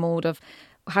pleasing mode of,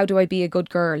 how do I be a good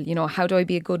girl? You know, how do I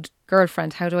be a good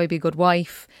girlfriend? How do I be a good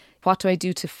wife? What do I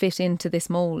do to fit into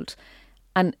this mould?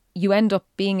 And you end up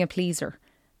being a pleaser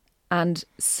and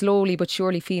slowly but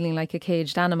surely feeling like a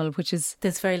caged animal, which is...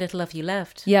 There's very little of you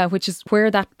left. Yeah, which is where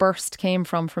that burst came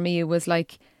from for me. It was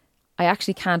like, I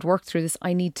actually can't work through this.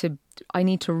 I need to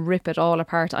rip it all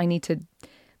apart. I need to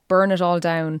burn it all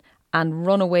down and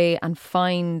run away and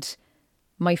find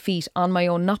my feet on my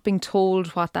own, not being told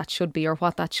what that should be or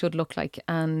what that should look like.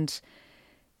 And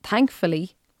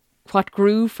thankfully, what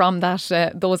grew from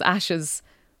that those ashes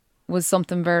was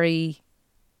something very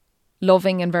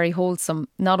loving and very wholesome,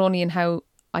 not only in how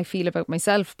I feel about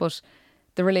myself, but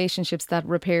the relationships that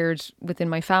repaired within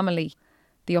my family,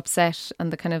 the upset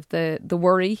and the kind of the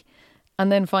worry,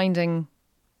 and then finding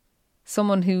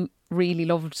someone who really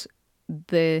loved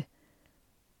the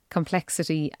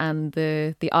complexity and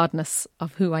the oddness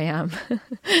of who I am.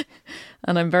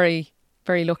 And I'm very,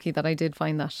 very lucky that I did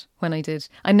find that when I did.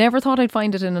 I never thought I'd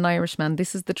find it in an Irishman.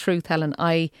 This is the truth, Helen.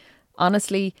 I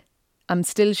honestly am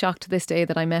still shocked to this day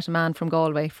that I met a man from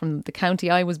Galway, from the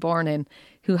county I was born in,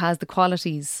 who has the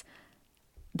qualities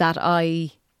that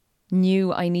I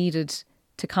knew I needed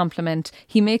to complement.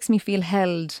 He makes me feel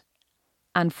held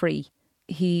and free.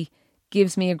 He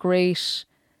gives me a great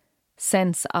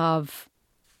sense of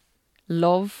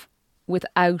love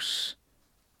without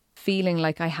feeling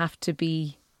like I have to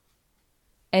be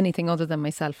anything other than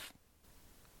myself.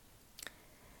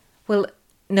 Well,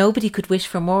 nobody could wish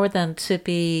for more than to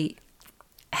be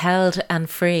held and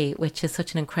free, which is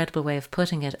such an incredible way of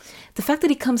putting it. The fact that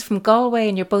he comes from Galway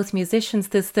and you're both musicians,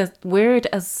 there's that weird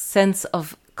sense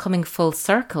of coming full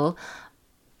circle,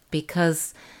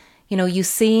 because, you know, you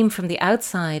seem from the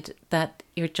outside that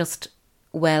you're just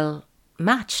well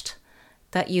matched,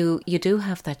 that you do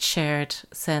have that shared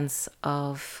sense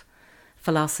of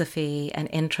philosophy and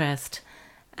interest.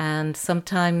 And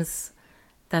sometimes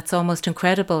that's almost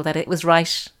incredible that it was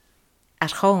right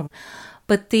at home.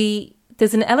 But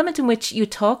there's an element in which you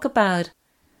talk about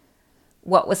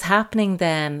what was happening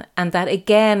then, and that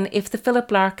again, if the Philip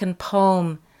Larkin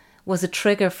poem was a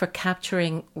trigger for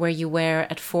capturing where you were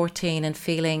at 14 and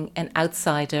feeling an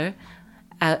outsider,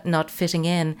 not fitting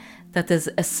in, that there's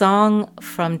a song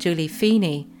from Julie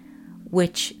Feeney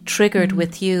which triggered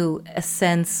with you a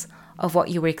sense of what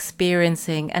you were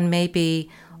experiencing and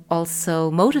maybe also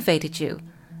motivated you.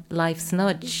 Life's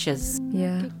nudges.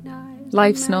 Yeah.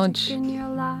 Life's nudge.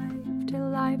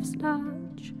 life's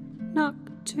nudge, knock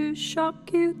to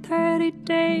shock you. 30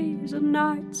 days and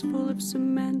nights full of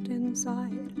cement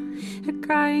inside. A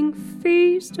crying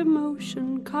feast,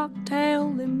 emotion,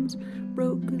 cocktail, limbs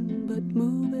broken but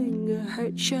moving. A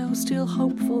hurt shell still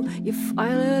hopeful, you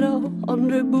file it all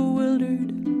under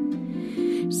bewildered.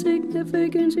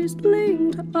 Significance is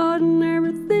linked to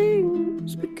ordinary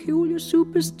things, peculiar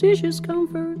superstitious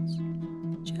comforts,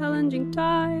 challenging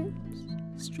times,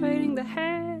 straightening the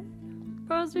head,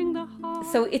 buzzing the heart.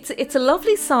 So it's a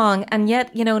lovely song, and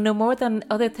yet, you know, no more than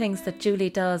other things that Julie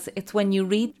does, it's when you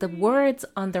read the words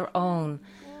on their own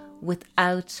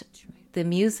without the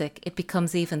music, it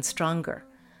becomes even stronger.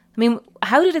 I mean,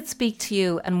 how did it speak to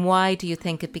you, and why do you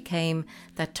think it became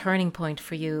that turning point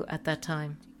for you at that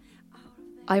time?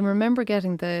 I remember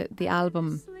getting the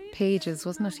album Pages,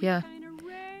 wasn't it? Yeah.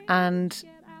 And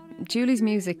Julie's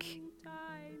music,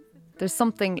 there's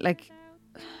something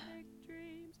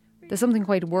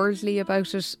quite worldly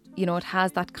about it. You know, it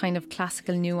has that kind of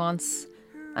classical nuance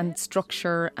and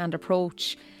structure and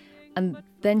approach. And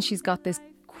then she's got this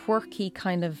quirky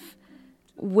kind of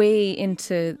way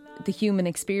into the human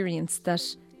experience that,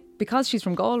 because she's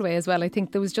from Galway as well, I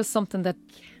think there was just something that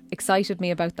excited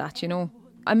me about that, you know.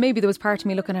 And maybe there was part of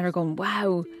me looking at her going,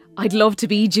 wow, I'd love to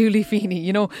be Julie Feeney,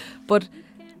 you know. But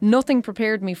nothing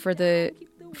prepared me for the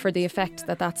effect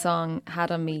that song had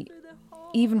on me.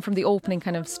 Even from the opening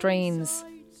kind of strains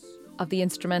of the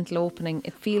instrumental opening,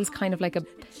 it feels kind of like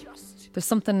there's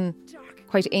something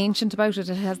quite ancient about it.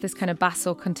 It has this kind of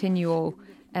basso continuo,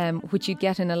 which you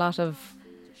get in a lot of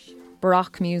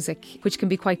Baroque music, which can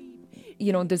be quite,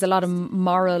 you know, there's a lot of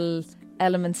moral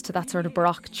elements to that sort of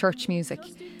Baroque church music.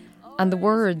 And the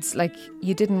words, like,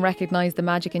 you didn't recognise the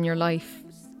magic in your life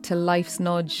till life's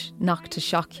nudge knocked to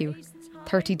shock you.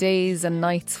 30 days and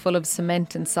nights full of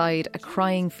cement inside, a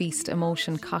crying feast,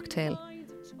 emotion, cocktail.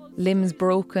 Limbs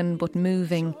broken but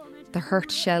moving, the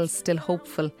hurt shell still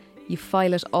hopeful. You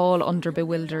file it all under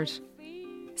bewildered.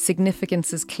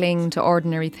 Significances cling to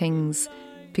ordinary things,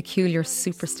 peculiar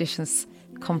superstitious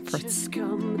comforts.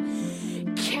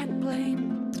 Can't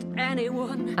blame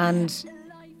anyone. And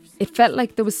it felt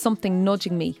like there was something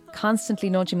nudging me, constantly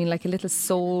nudging me, like a little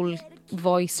soul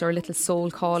voice or a little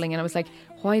soul calling. And I was like,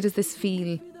 why does this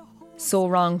feel so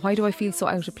wrong? Why do I feel so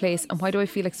out of place? And why do I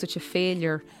feel like such a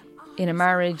failure in a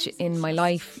marriage, in my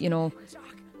life, you know?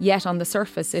 Yet on the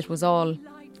surface, it was all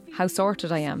how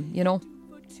sorted I am, you know?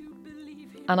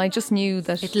 And I just knew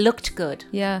that it looked good.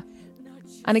 Yeah.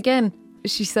 And again,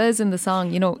 she says in the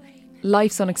song, you know,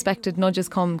 life's unexpected nudges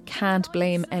come, can't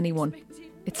blame anyone.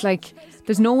 It's like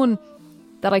there's no one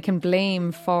that I can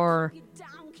blame for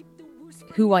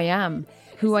who I am.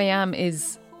 Who I am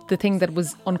is the thing that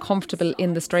was uncomfortable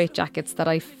in the straitjackets that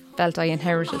I felt I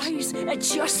inherited. Eyes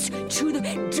adjust to the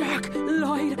dark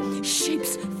light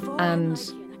shapes. And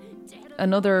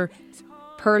another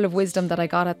pearl of wisdom that I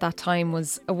got at that time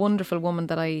was a wonderful woman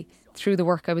that through the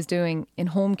work I was doing in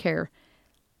home care,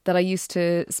 that I used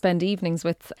to spend evenings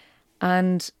with.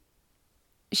 And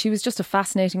she was just a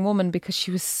fascinating woman because she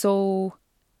was so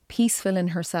peaceful in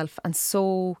herself and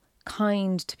so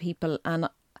kind to people. And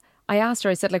I asked her,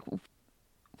 I said, like,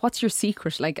 what's your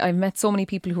secret? Like, I've met so many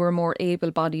people who are more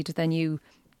able-bodied than you,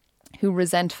 who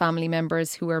resent family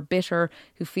members, who are bitter,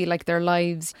 who feel like their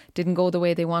lives didn't go the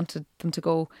way they wanted them to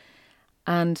go.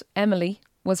 And Emily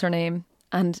was her name.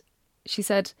 And she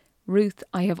said, Ruth,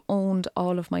 I have owned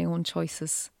all of my own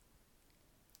choices.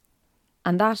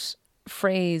 And that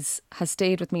phrase has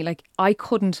stayed with me. Like, I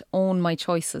couldn't own my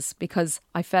choices because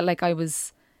I felt like I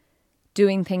was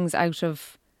doing things out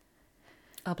of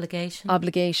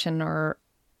obligation or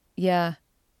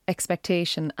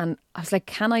expectation. And I was like,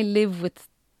 can I live with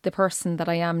the person that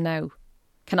I am now?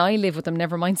 Can I live with them?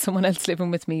 Never mind someone else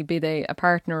living with me, be they a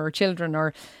partner or children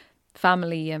or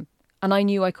family. And I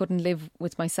knew I couldn't live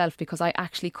with myself because I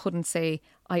actually couldn't say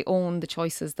I own the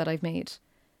choices that I've made.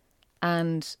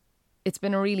 And it's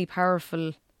been a really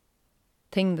powerful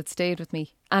thing that stayed with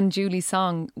me. And Julie's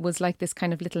song was like this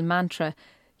kind of little mantra.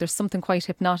 There's something quite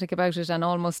hypnotic about it and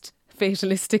almost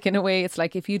fatalistic in a way. It's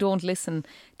like, if you don't listen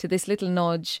to this little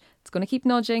nudge, it's going to keep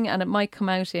nudging, and it might come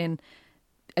out in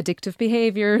addictive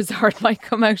behaviours or it might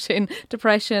come out in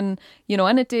depression, you know,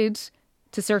 and it did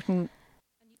to a certain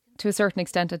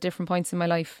extent at different points in my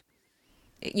life.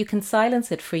 You can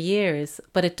silence it for years,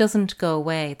 but it doesn't go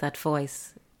away, that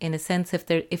voice. In a sense, if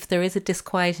there is a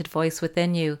disquieted voice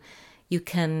within you, you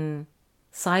can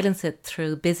silence it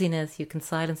through busyness, you can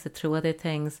silence it through other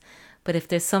things. But if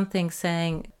there's something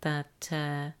saying that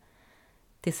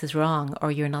this is wrong,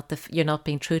 or you're not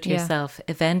being true to yourself,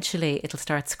 eventually it'll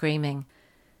start screaming.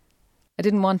 I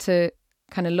didn't want to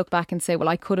kind of look back and say, well,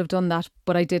 I could have done that,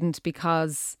 but I didn't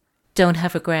because Don't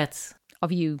have regrets.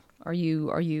 of you, or you,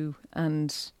 or you.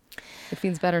 And it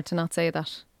feels better to not say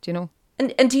that, do you know?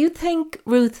 And do you think,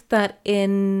 Ruth, that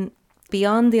in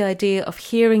beyond the idea of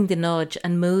hearing the nudge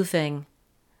and moving,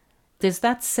 there's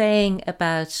that saying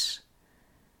about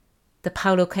the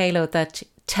Paulo Coelho that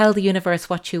tell the universe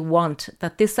what you want,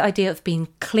 that this idea of being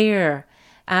clear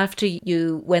after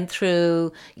you went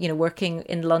through, working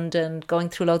in London, going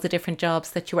through loads of different jobs,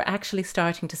 that you were actually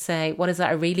starting to say, what is it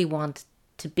I really want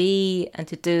to be and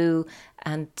to do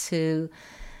and to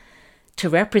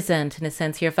represent, in a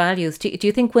sense, your values. Do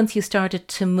you think once you started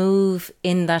to move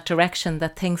in that direction,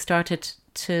 that things started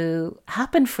to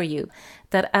happen for you?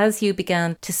 That as you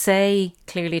began to say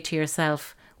clearly to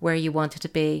yourself where you wanted to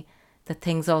be, that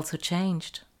things also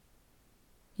changed?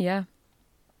 Yeah.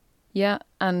 Yeah.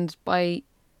 And by,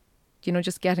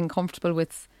 just getting comfortable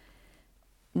with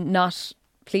not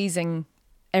pleasing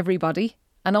everybody.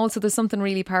 And also there's something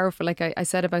really powerful, like I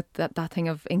said about that thing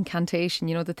of incantation,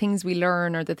 the things we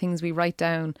learn or the things we write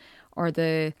down or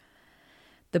the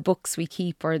books we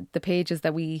keep or the pages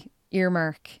that we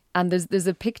earmark. And there's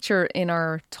a picture in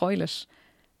our toilet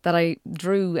that I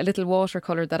drew, a little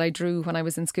watercolour that I drew when I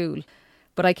was in school.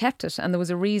 But I kept it, and there was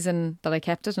a reason that I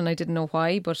kept it, and I didn't know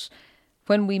why. But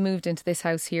when we moved into this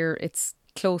house here, it's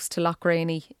close to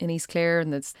Lochraney in East Clare,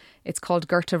 and it's called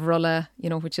Gurt of Rulla,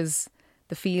 which is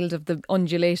the field of the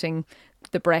undulating,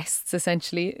 the breasts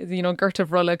essentially, Gurt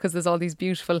of Rulla, because there's all these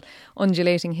beautiful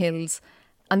undulating hills.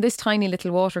 And this tiny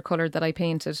little watercolour that I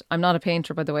painted, I'm not a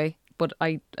painter by the way, but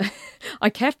I I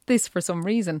kept this for some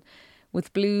reason,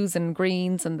 with blues and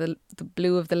greens and the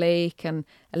blue of the lake and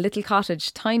a little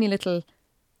cottage, tiny little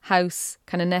house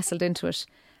kind of nestled into it.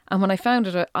 And when I found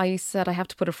it, I said I have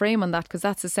to put a frame on that, because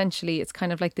that's essentially, it's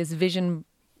kind of like this vision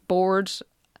board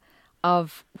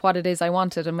of what it is I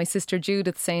wanted. And my sister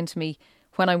Judith saying to me,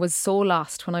 when I was so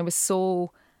lost, when I was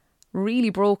so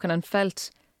really broken and felt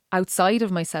outside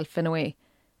of myself in a way,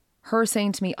 her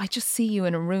saying to me, I just see you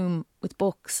in a room with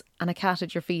books and a cat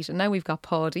at your feet. And now we've got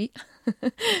Paddy,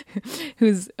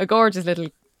 who's a gorgeous little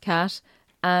cat.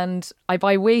 And I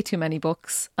buy way too many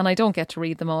books and I don't get to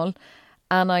read them all.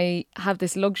 And I have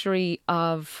this luxury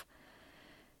of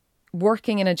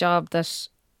working in a job that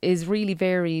is really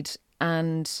varied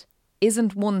and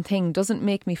isn't one thing, doesn't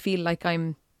make me feel like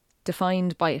I'm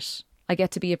defined by it. I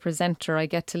get to be a presenter, I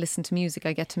get to listen to music,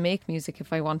 I get to make music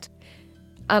if I want.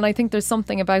 And I think there's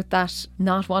something about that,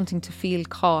 not wanting to feel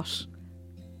caught.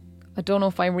 I don't know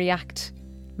if I react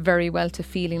very well to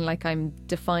feeling like I'm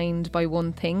defined by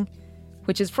one thing,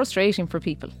 which is frustrating for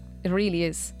people. It really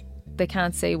is. They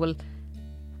can't say, well,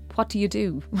 what do you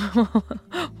do?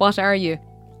 What are you?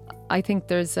 I think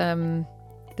there's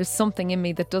something in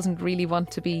me that doesn't really want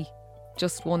to be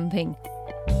just one thing.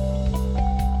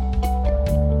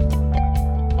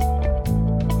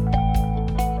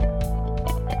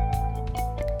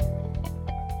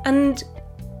 And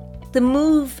the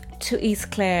move to East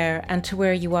Clare and to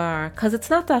where you are, because it's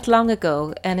not that long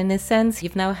ago, and in a sense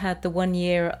you've now had the 1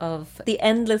 year of the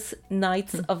endless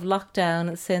nights of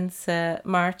lockdown since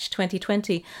March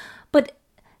 2020. But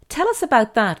tell us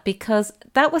about that, because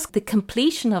that was the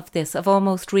completion of this, of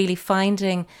almost really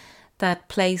finding that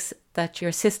place that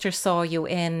your sister saw you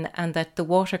in, and that the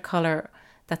watercolour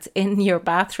that's in your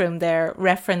bathroom there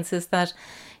references that.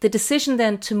 The decision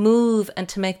then to move and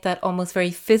to make that almost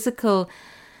very physical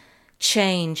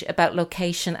change about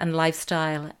location and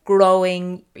lifestyle,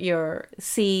 growing your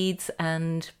seeds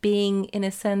and being, in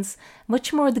a sense,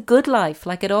 much more the good life.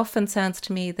 Like, it often sounds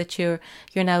to me that you're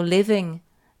now living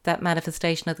that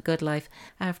manifestation of the good life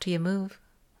after you move.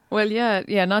 Well,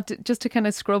 yeah, not just to kind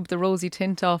of scrub the rosy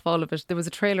tint off all of it. There was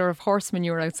a trailer of horse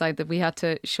manure outside that we had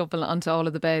to shovel onto all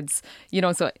of the beds.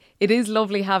 So it is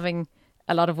lovely having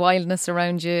a lot of wildness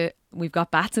around you. We've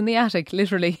got bats in the attic,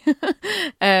 literally.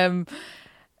 The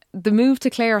move to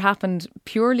Clare happened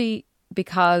purely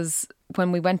because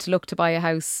when we went to look to buy a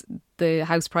house, the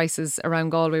house prices around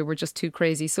Galway were just too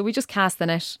crazy. So we just cast the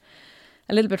net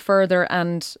a little bit further.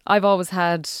 And I've always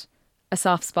had a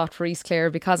soft spot for East Clare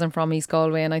because I'm from East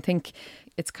Galway. And I think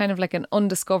it's kind of like an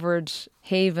undiscovered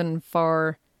haven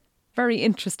for very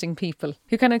interesting people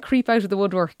who kind of creep out of the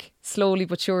woodwork slowly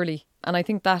but surely. And I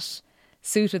think that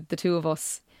suited the two of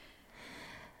us.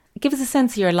 Give us a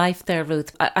sense of your life there,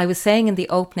 Ruth. I was saying in the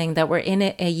opening that we're in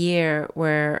a year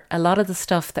where a lot of the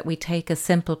stuff that we take as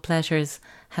simple pleasures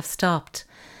have stopped.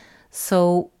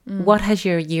 So what has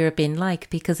your year been like?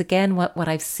 Because again, what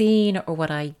I've seen or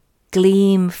what I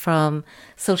glean from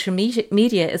social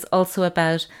media is also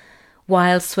about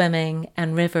wild swimming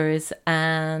and rivers,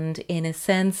 and in a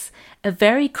sense, a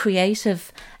very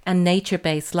creative and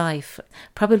nature-based life.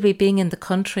 Probably being in the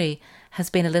country has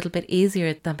been a little bit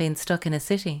easier than being stuck in a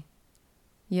city.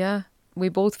 Yeah, we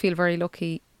both feel very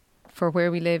lucky for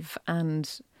where we live, and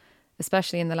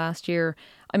especially in the last year.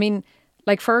 I mean,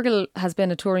 like Fergal has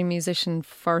been a touring musician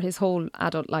for his whole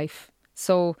adult life.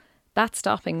 So that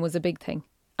stopping was a big thing.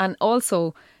 And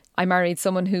also, I married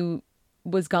someone who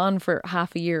was gone for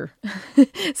half a year.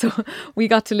 So we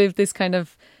got to live this kind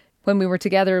of, when we were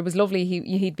together, it was lovely.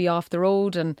 He'd be off the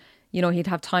road and, you know, he'd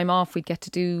have time off. We'd get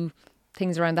to do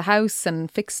things around the house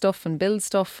and fix stuff and build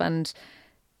stuff. And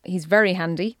he's very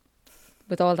handy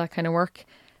with all that kind of work.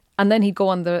 And then he'd go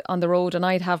on the road and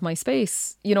I'd have my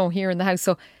space, you know, here in the house.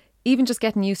 So even just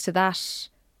getting used to that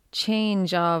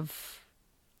change of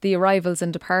the arrivals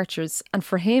and departures. And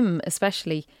for him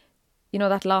especially, you know,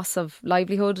 that loss of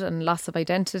livelihood and loss of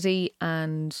identity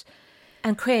and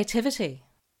creativity.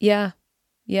 Yeah.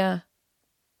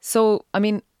 So, I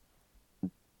mean,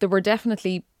 there were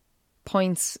definitely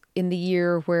points in the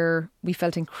year where we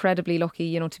felt incredibly lucky,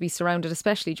 you know, to be surrounded,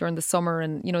 especially during the summer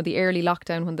and, you know, the early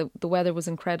lockdown when the weather was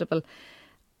incredible.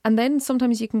 And then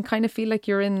sometimes you can kind of feel like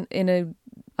you're in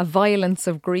a violence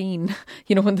of green,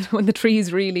 you know, when the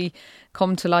trees really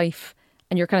come to life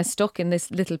and you're kind of stuck in this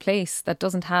little place that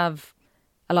doesn't have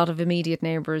a lot of immediate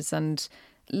neighbours. And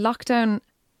lockdown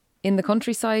in the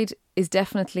countryside is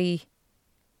definitely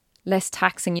less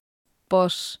taxing,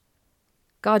 but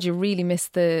God, you really miss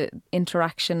the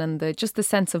interaction and just the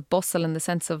sense of bustle and the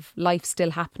sense of life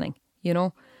still happening, you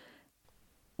know.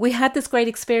 We had this great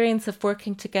experience of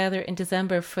working together in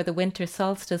December for the winter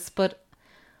solstice, but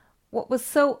what was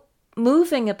so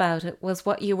moving about it was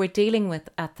what you were dealing with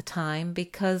at the time,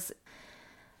 because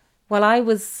while I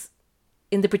was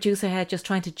in the producer head just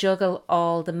trying to juggle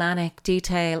all the manic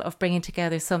detail of bringing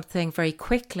together something very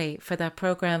quickly for that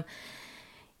programme,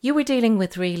 you were dealing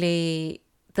with really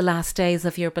the last days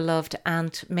of your beloved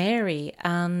Aunt Mary.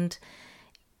 And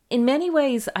in many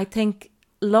ways, I think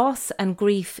loss and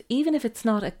grief, even if it's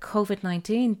not a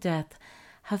COVID-19 death,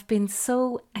 have been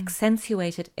so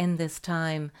accentuated in this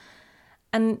time.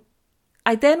 And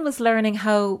I then was learning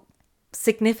how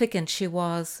significant she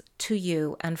was to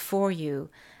you and for you,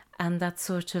 and that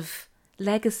sort of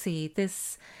legacy,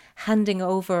 this handing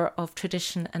over of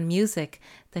tradition and music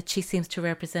that she seems to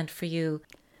represent for you.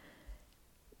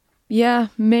 Yeah,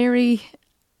 Mary,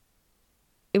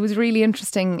 it was really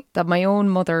interesting that my own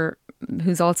mother,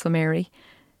 who's also Mary,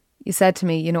 you said to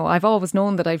me, you know, I've always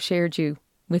known that I've shared you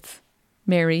with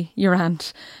Mary, your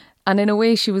aunt. And in a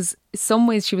way, some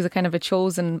ways she was a kind of a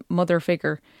chosen mother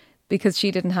figure, because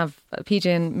she didn't have, PJ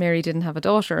and Mary didn't have a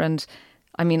daughter. And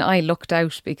I mean, I looked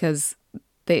out because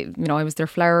I was their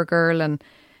flower girl, and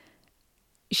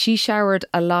she showered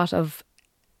a lot of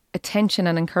attention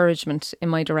and encouragement in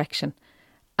my direction,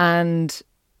 and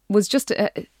was just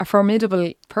a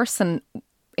formidable person,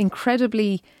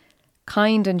 incredibly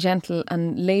kind and gentle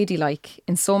and ladylike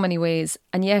in so many ways.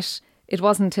 And yet it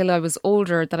wasn't until I was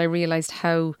older that I realised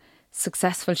how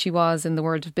successful she was in the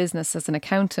world of business as an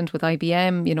accountant with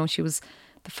IBM. You know, she was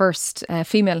the first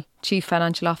female chief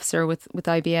financial officer with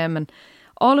IBM, and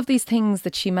all of these things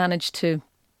that she managed to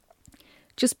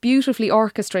just beautifully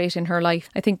orchestrate in her life.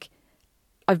 I think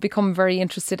I've become very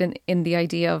interested in the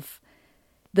idea of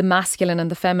the masculine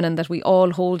and the feminine that we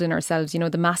all hold in ourselves, you know,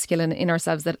 the masculine in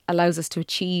ourselves that allows us to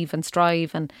achieve and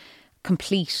strive and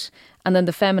complete, and then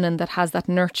the feminine that has that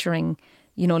nurturing,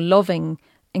 you know, loving,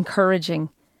 encouraging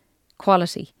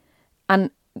quality. And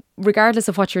regardless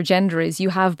of what your gender is,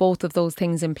 you have both of those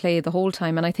things in play the whole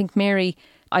time. And I think Mary,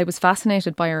 I was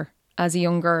fascinated by her as a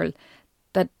young girl,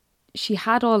 that she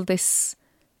had all this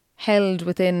held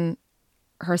within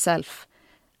herself.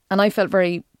 And I felt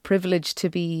very privileged to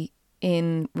be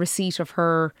in receipt of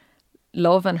her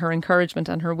love and her encouragement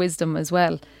and her wisdom as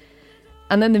well.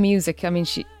 And then the music, I mean,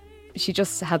 she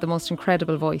just had the most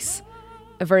incredible voice,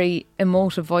 a very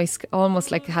emotive voice, almost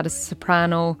like had a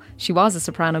soprano. She was a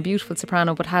soprano, beautiful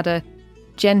soprano, but had a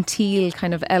genteel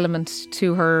kind of element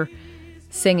to her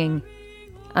singing.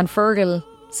 And Fergal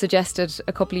suggested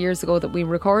a couple of years ago that we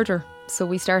record her. So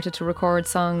we started to record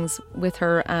songs with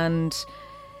her, and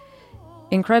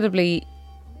incredibly,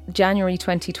 January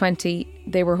 2020,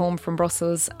 they were home from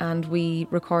Brussels and we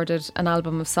recorded an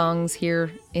album of songs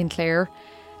here in Clare.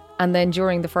 And then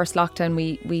during the first lockdown,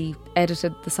 we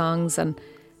edited the songs, and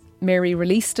Mary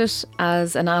released it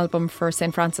as an album for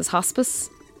St. Francis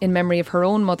Hospice in memory of her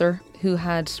own mother, who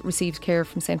had received care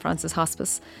from St. Francis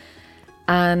Hospice.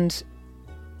 And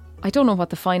I don't know what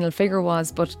the final figure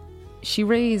was, but she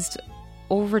raised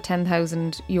over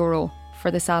 €10,000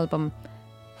 for this album,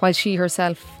 while she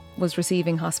herself was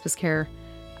receiving hospice care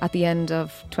at the end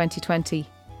of 2020.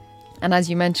 And as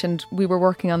you mentioned, we were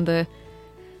working on the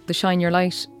Shine Your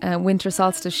Light winter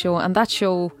solstice show, and that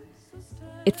show,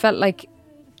 it felt like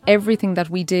everything that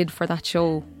we did for that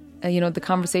show, the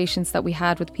conversations that we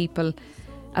had with people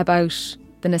about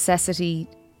the necessity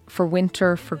for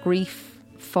winter, for grief,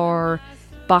 for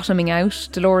bottoming out.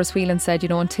 Dolores Whelan said,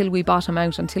 until we bottom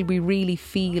out, until we really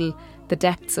feel the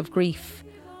depths of grief,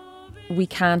 we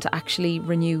can't actually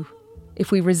renew.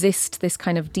 If we resist this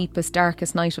kind of deepest,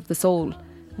 darkest night of the soul,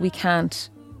 we can't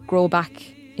grow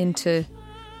back into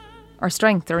our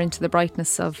strength or into the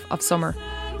brightness of summer.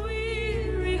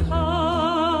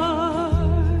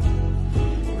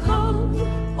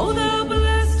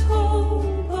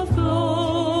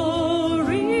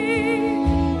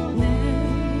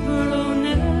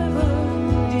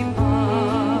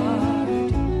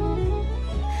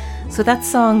 So that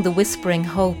song, The Whispering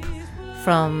Hope,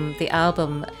 from the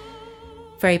album,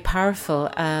 very powerful,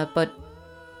 but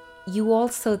you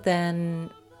also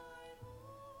then,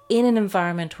 in an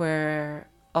environment where,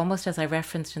 almost as I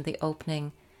referenced in the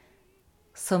opening,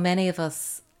 so many of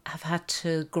us have had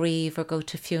to grieve or go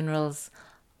to funerals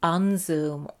on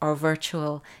Zoom or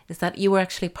virtual, is that you were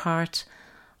actually part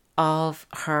of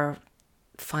her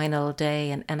final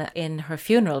day and in her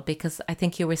funeral, because I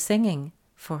think you were singing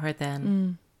for her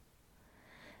then.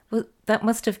 Well, that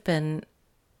must have been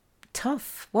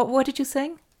tough. What did you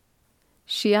sing?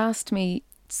 She asked me,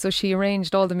 so she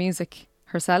arranged all the music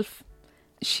herself.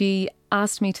 She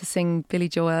asked me to sing Billy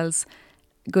Joel's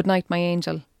Goodnight My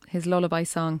Angel, his lullaby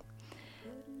song.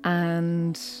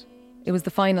 And it was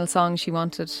the final song she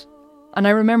wanted. And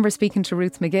I remember speaking to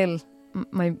Ruth McGill,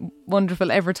 my wonderful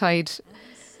Evertide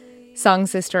song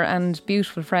sister and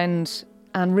beautiful friend.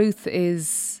 And Ruth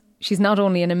she's not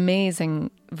only an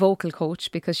amazing vocal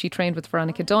coach because she trained with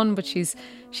Veronica Dunn, but she's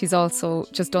also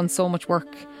just done so much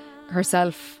work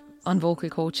herself on vocal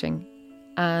coaching.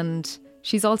 And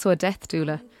she's also a death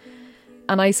doula.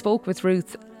 And I spoke with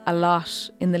Ruth a lot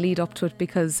in the lead up to it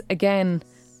because, again,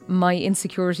 my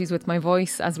insecurities with my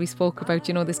voice, as we spoke about,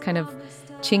 this kind of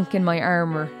chink in my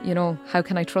armour, how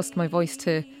can I trust my voice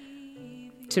to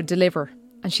deliver?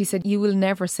 And she said, you will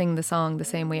never sing the song the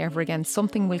same way ever again.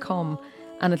 Something will come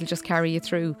and it'll just carry you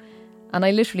through. And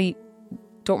I literally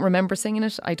don't remember singing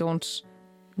it. I don't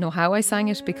know how I sang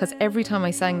it, because every time I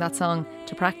sang that song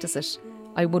to practice it,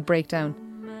 I would break down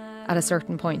at a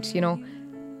certain point,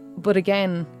 But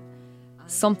again,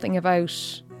 something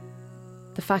about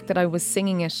the fact that I was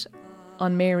singing it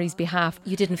on Mary's behalf.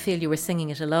 You didn't feel you were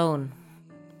singing it alone?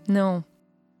 No.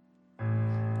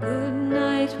 Good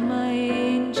night, my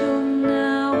angel,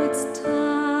 now it's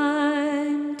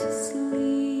time to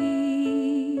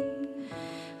sleep.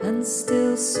 And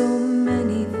still so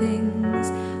many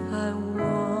things I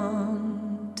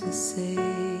want to say.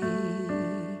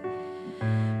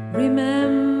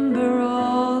 Remember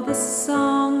all the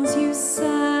songs you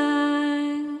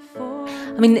sang for.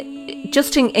 I mean,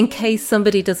 just in case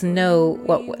somebody doesn't know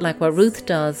what Ruth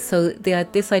does, so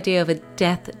this idea of a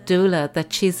death doula,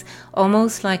 that she's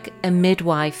almost like a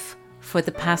midwife for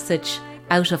the passage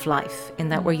out of life, in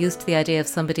that we're used to the idea of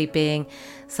somebody being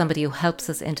somebody who helps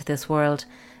us into this world,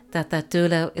 that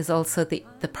doula is also the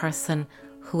person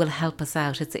who will help us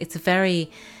out. It's a very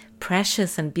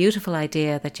precious and beautiful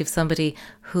idea that you've somebody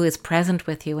who is present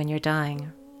with you when you're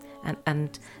dying.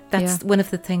 And that's one of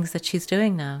the things that she's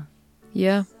doing now.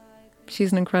 Yeah,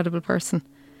 she's an incredible person.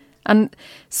 And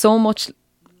so much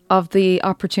of the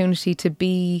opportunity to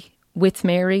be with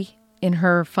Mary in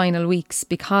her final weeks,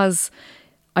 because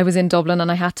I was in Dublin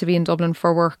and I had to be in Dublin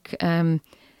for work,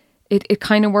 it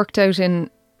kind of worked out in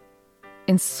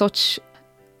such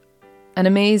an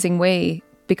amazing way,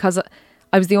 because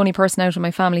I was the only person out of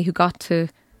my family who got to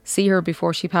see her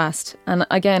before she passed. And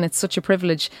again, it's such a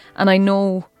privilege. And I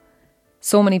know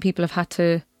so many people have had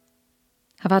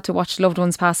to watch loved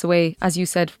ones pass away, as you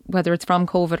said, whether it's from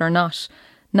COVID or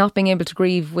not being able to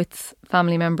grieve with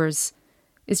family members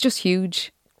is just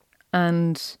huge.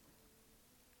 And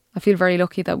I feel very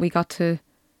lucky that we got to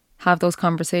have those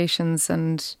conversations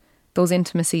and those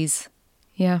intimacies.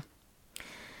 Yeah.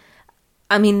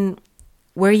 I mean,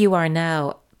 where you are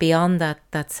now, beyond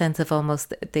that sense of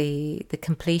almost the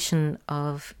completion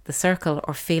of the circle,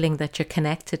 or feeling that you're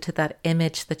connected to that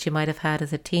image that you might have had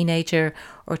as a teenager,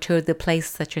 or to the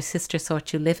place that your sister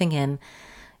thought you living in,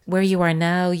 where you are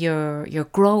now, you're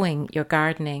growing, you're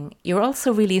gardening. You're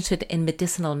also really interested in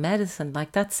medicinal medicine.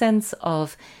 Like, that sense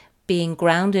of being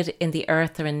grounded in the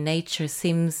earth or in nature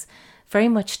seems very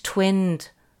much twinned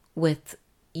with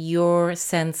your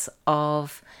sense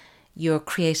of your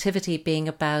creativity being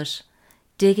about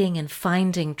digging and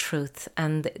finding truth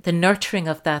and the nurturing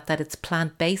of that it's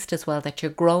plant-based as well, that you're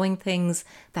growing things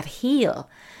that heal,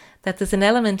 that there's an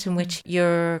element in which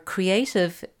you're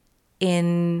creative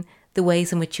in the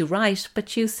ways in which you write,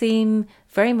 but you seem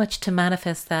very much to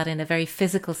manifest that in a very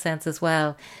physical sense as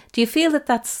well. Do you feel that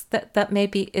that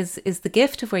maybe is the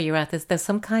gift of where you're at? There's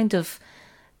some kind of,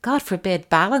 God forbid,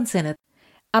 balance in it?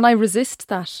 And I resist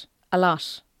that a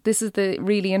lot. This is the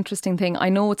really interesting thing. I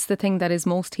know it's the thing that is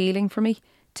most healing for me,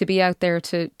 to be out there,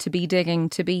 to be digging,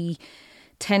 to be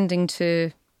tending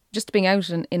to just being out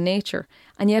in nature.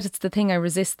 And yet it's the thing I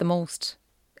resist the most.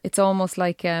 It's almost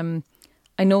like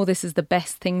I know this is the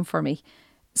best thing for me.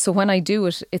 So when I do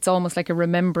it, it's almost like a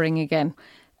remembering again.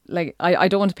 Like I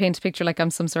don't want to paint a picture like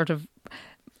I'm some sort of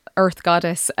earth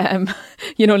goddess,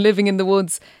 living in the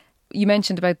woods. You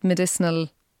mentioned about medicinal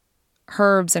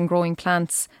herbs and growing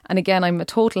plants. And again, I'm a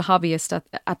total hobbyist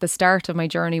at the start of my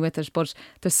journey with it, but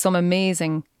there's some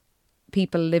amazing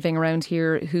people living around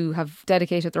here who have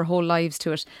dedicated their whole lives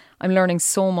to it. I'm learning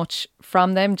so much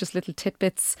from them, just little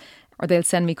tidbits, or they'll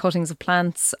send me cuttings of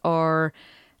plants, or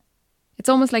it's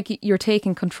almost like you're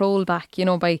taking control back,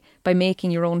 by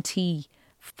making your own tea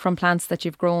from plants that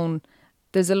you've grown.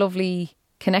 There's a lovely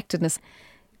connectedness.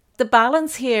 The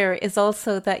balance here is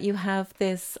also that you have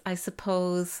this, I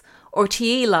suppose,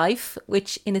 RTE life,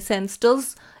 which in a sense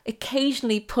does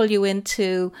occasionally pull you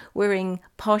into wearing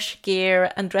posh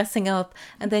gear and dressing up.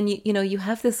 And then, you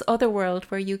have this other world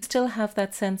where you still have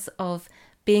that sense of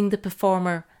being the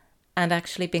performer and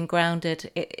actually being grounded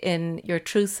in your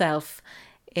true self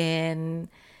in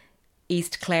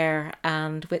East Clare,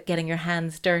 and with getting your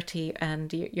hands dirty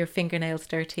and your fingernails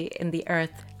dirty in the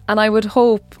earth. And I would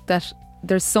hope that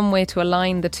there's some way to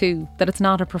align the two, that it's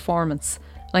not a performance.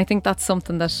 And I think that's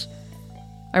something that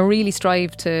I really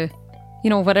strive to,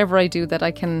 whatever I do, that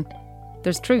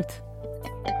there's truth.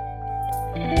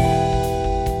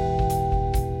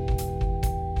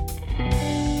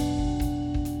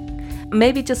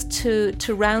 Maybe just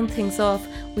to round things off,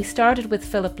 we started with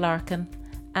Philip Larkin,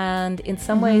 and in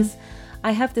some ways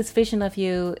I have this vision of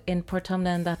you in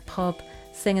Portumna in that pub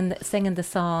singing the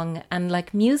song, and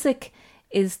like music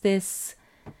is this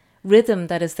rhythm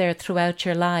that is there throughout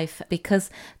your life, because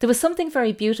there was something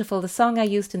very beautiful, the song I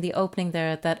used in the opening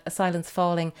there, that A Silence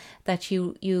Falling, that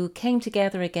you came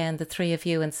together again, the three of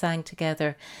you, and sang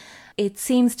together. It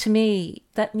seems to me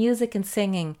that music and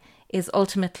singing is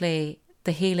ultimately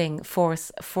the healing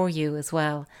force for you as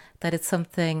well, that it's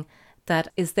something that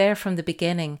is there from the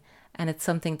beginning, and it's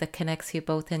something that connects you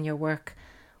both in your work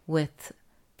with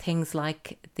things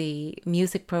like the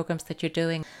music programs that you're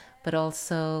doing, but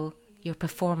also your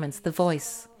performance, the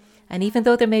voice. And even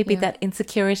though there may be that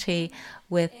insecurity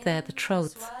with the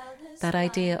throat, that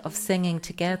idea of singing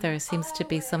together seems to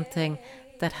be something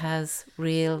that has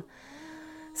real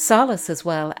solace as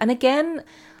well. And again,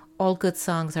 all good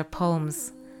songs are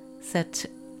poems set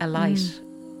alight.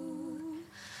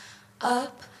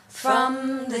 Up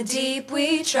from the deep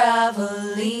we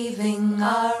travel, leaving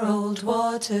our old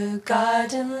water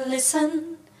garden.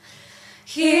 Listen,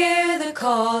 hear the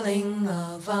calling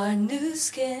of our new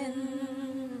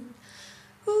skin.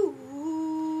 Ooh,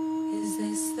 is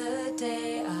this the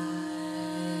day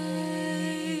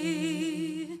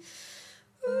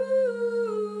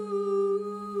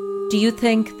Do you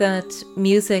think that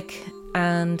music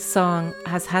and song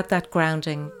has had that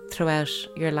grounding throughout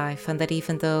your life, and that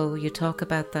even though you talk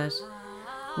about that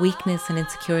weakness and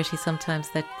insecurity sometimes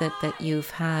that you've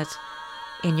had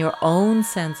in your own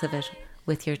sense of it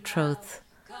with your throat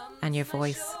and your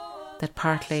voice, that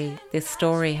partly this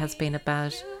story has been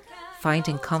about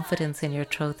finding confidence in your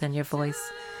throat and your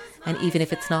voice, and even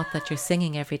if it's not that you're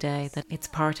singing every day, that it's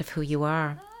part of who you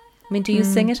are? I mean, do you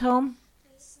sing at home?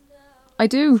 I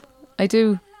do,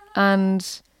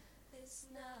 and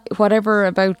whatever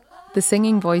about the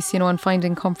singing voice, and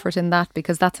finding comfort in that,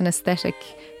 because that's an aesthetic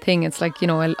thing. It's like,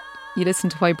 you listen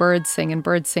to why birds sing, and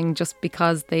birds sing just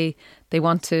because they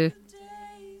want to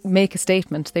make a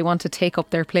statement. They want to take up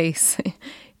their place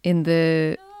in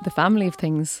the family of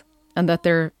things, and that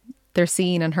they're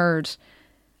seen and heard.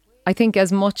 I think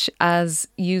as much as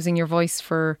using your voice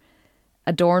for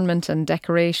adornment and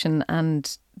decoration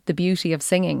and the beauty of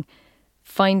singing,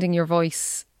 finding your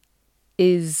voice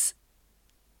is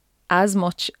as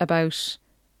much about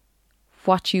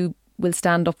what you will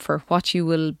stand up for, what you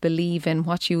will believe in,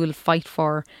 what you will fight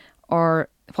for, or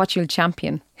what you'll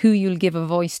champion, who you'll give a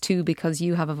voice to because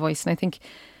you have a voice. And I think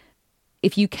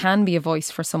if you can be a voice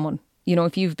for someone,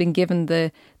 if you've been given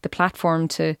the platform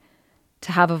to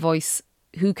have a voice,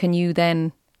 who can you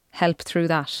then help through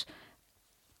that?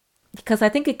 Because I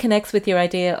think it connects with your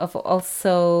idea of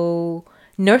also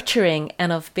nurturing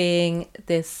and of being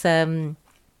this the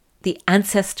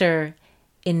ancestor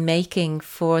in making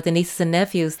for the nieces and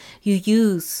nephews. You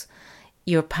use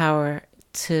your power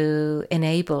to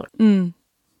enable.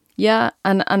 Yeah,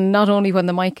 and not only when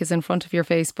the mic is in front of your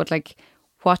face, but like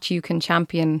what you can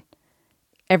champion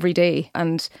every day.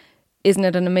 And isn't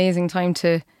it an amazing time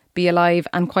to be alive,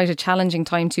 and quite a challenging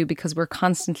time too, because we're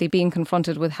constantly being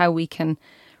confronted with how we can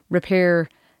repair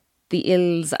the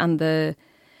ills and the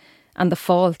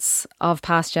faults of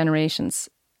past generations.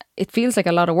 It feels like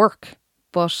a lot of work,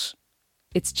 but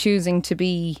it's choosing to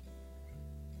be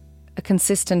a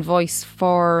consistent voice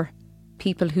for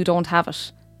people who don't have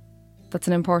it. That's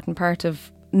an important part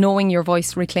of knowing your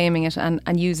voice, reclaiming it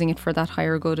and using it for that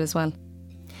higher good as well.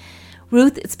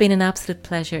 Ruth, it's been an absolute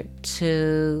pleasure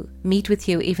to meet with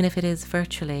you, even if it is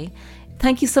virtually.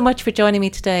 Thank you so much for joining me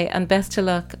today, and best of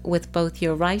luck with both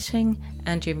your writing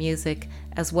and your music,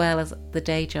 as well as the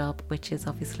day job, which is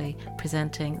obviously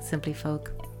presenting Simply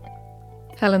Folk.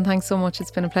 Helen, thanks so much.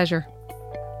 It's been a pleasure.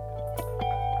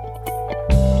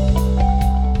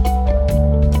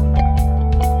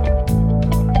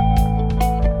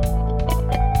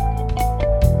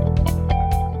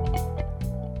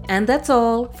 And that's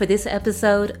all for this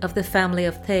episode of The Family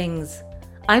of Things.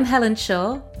 I'm Helen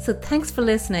Shaw, so thanks for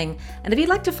listening. And if you'd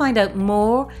like to find out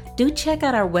more, do check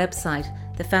out our website,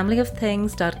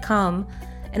 thefamilyofthings.com.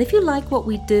 And if you like what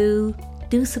we do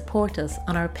support us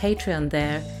on our Patreon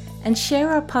there, and share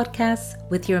our podcasts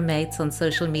with your mates on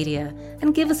social media,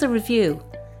 and give us a review.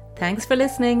 Thanks for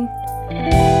listening.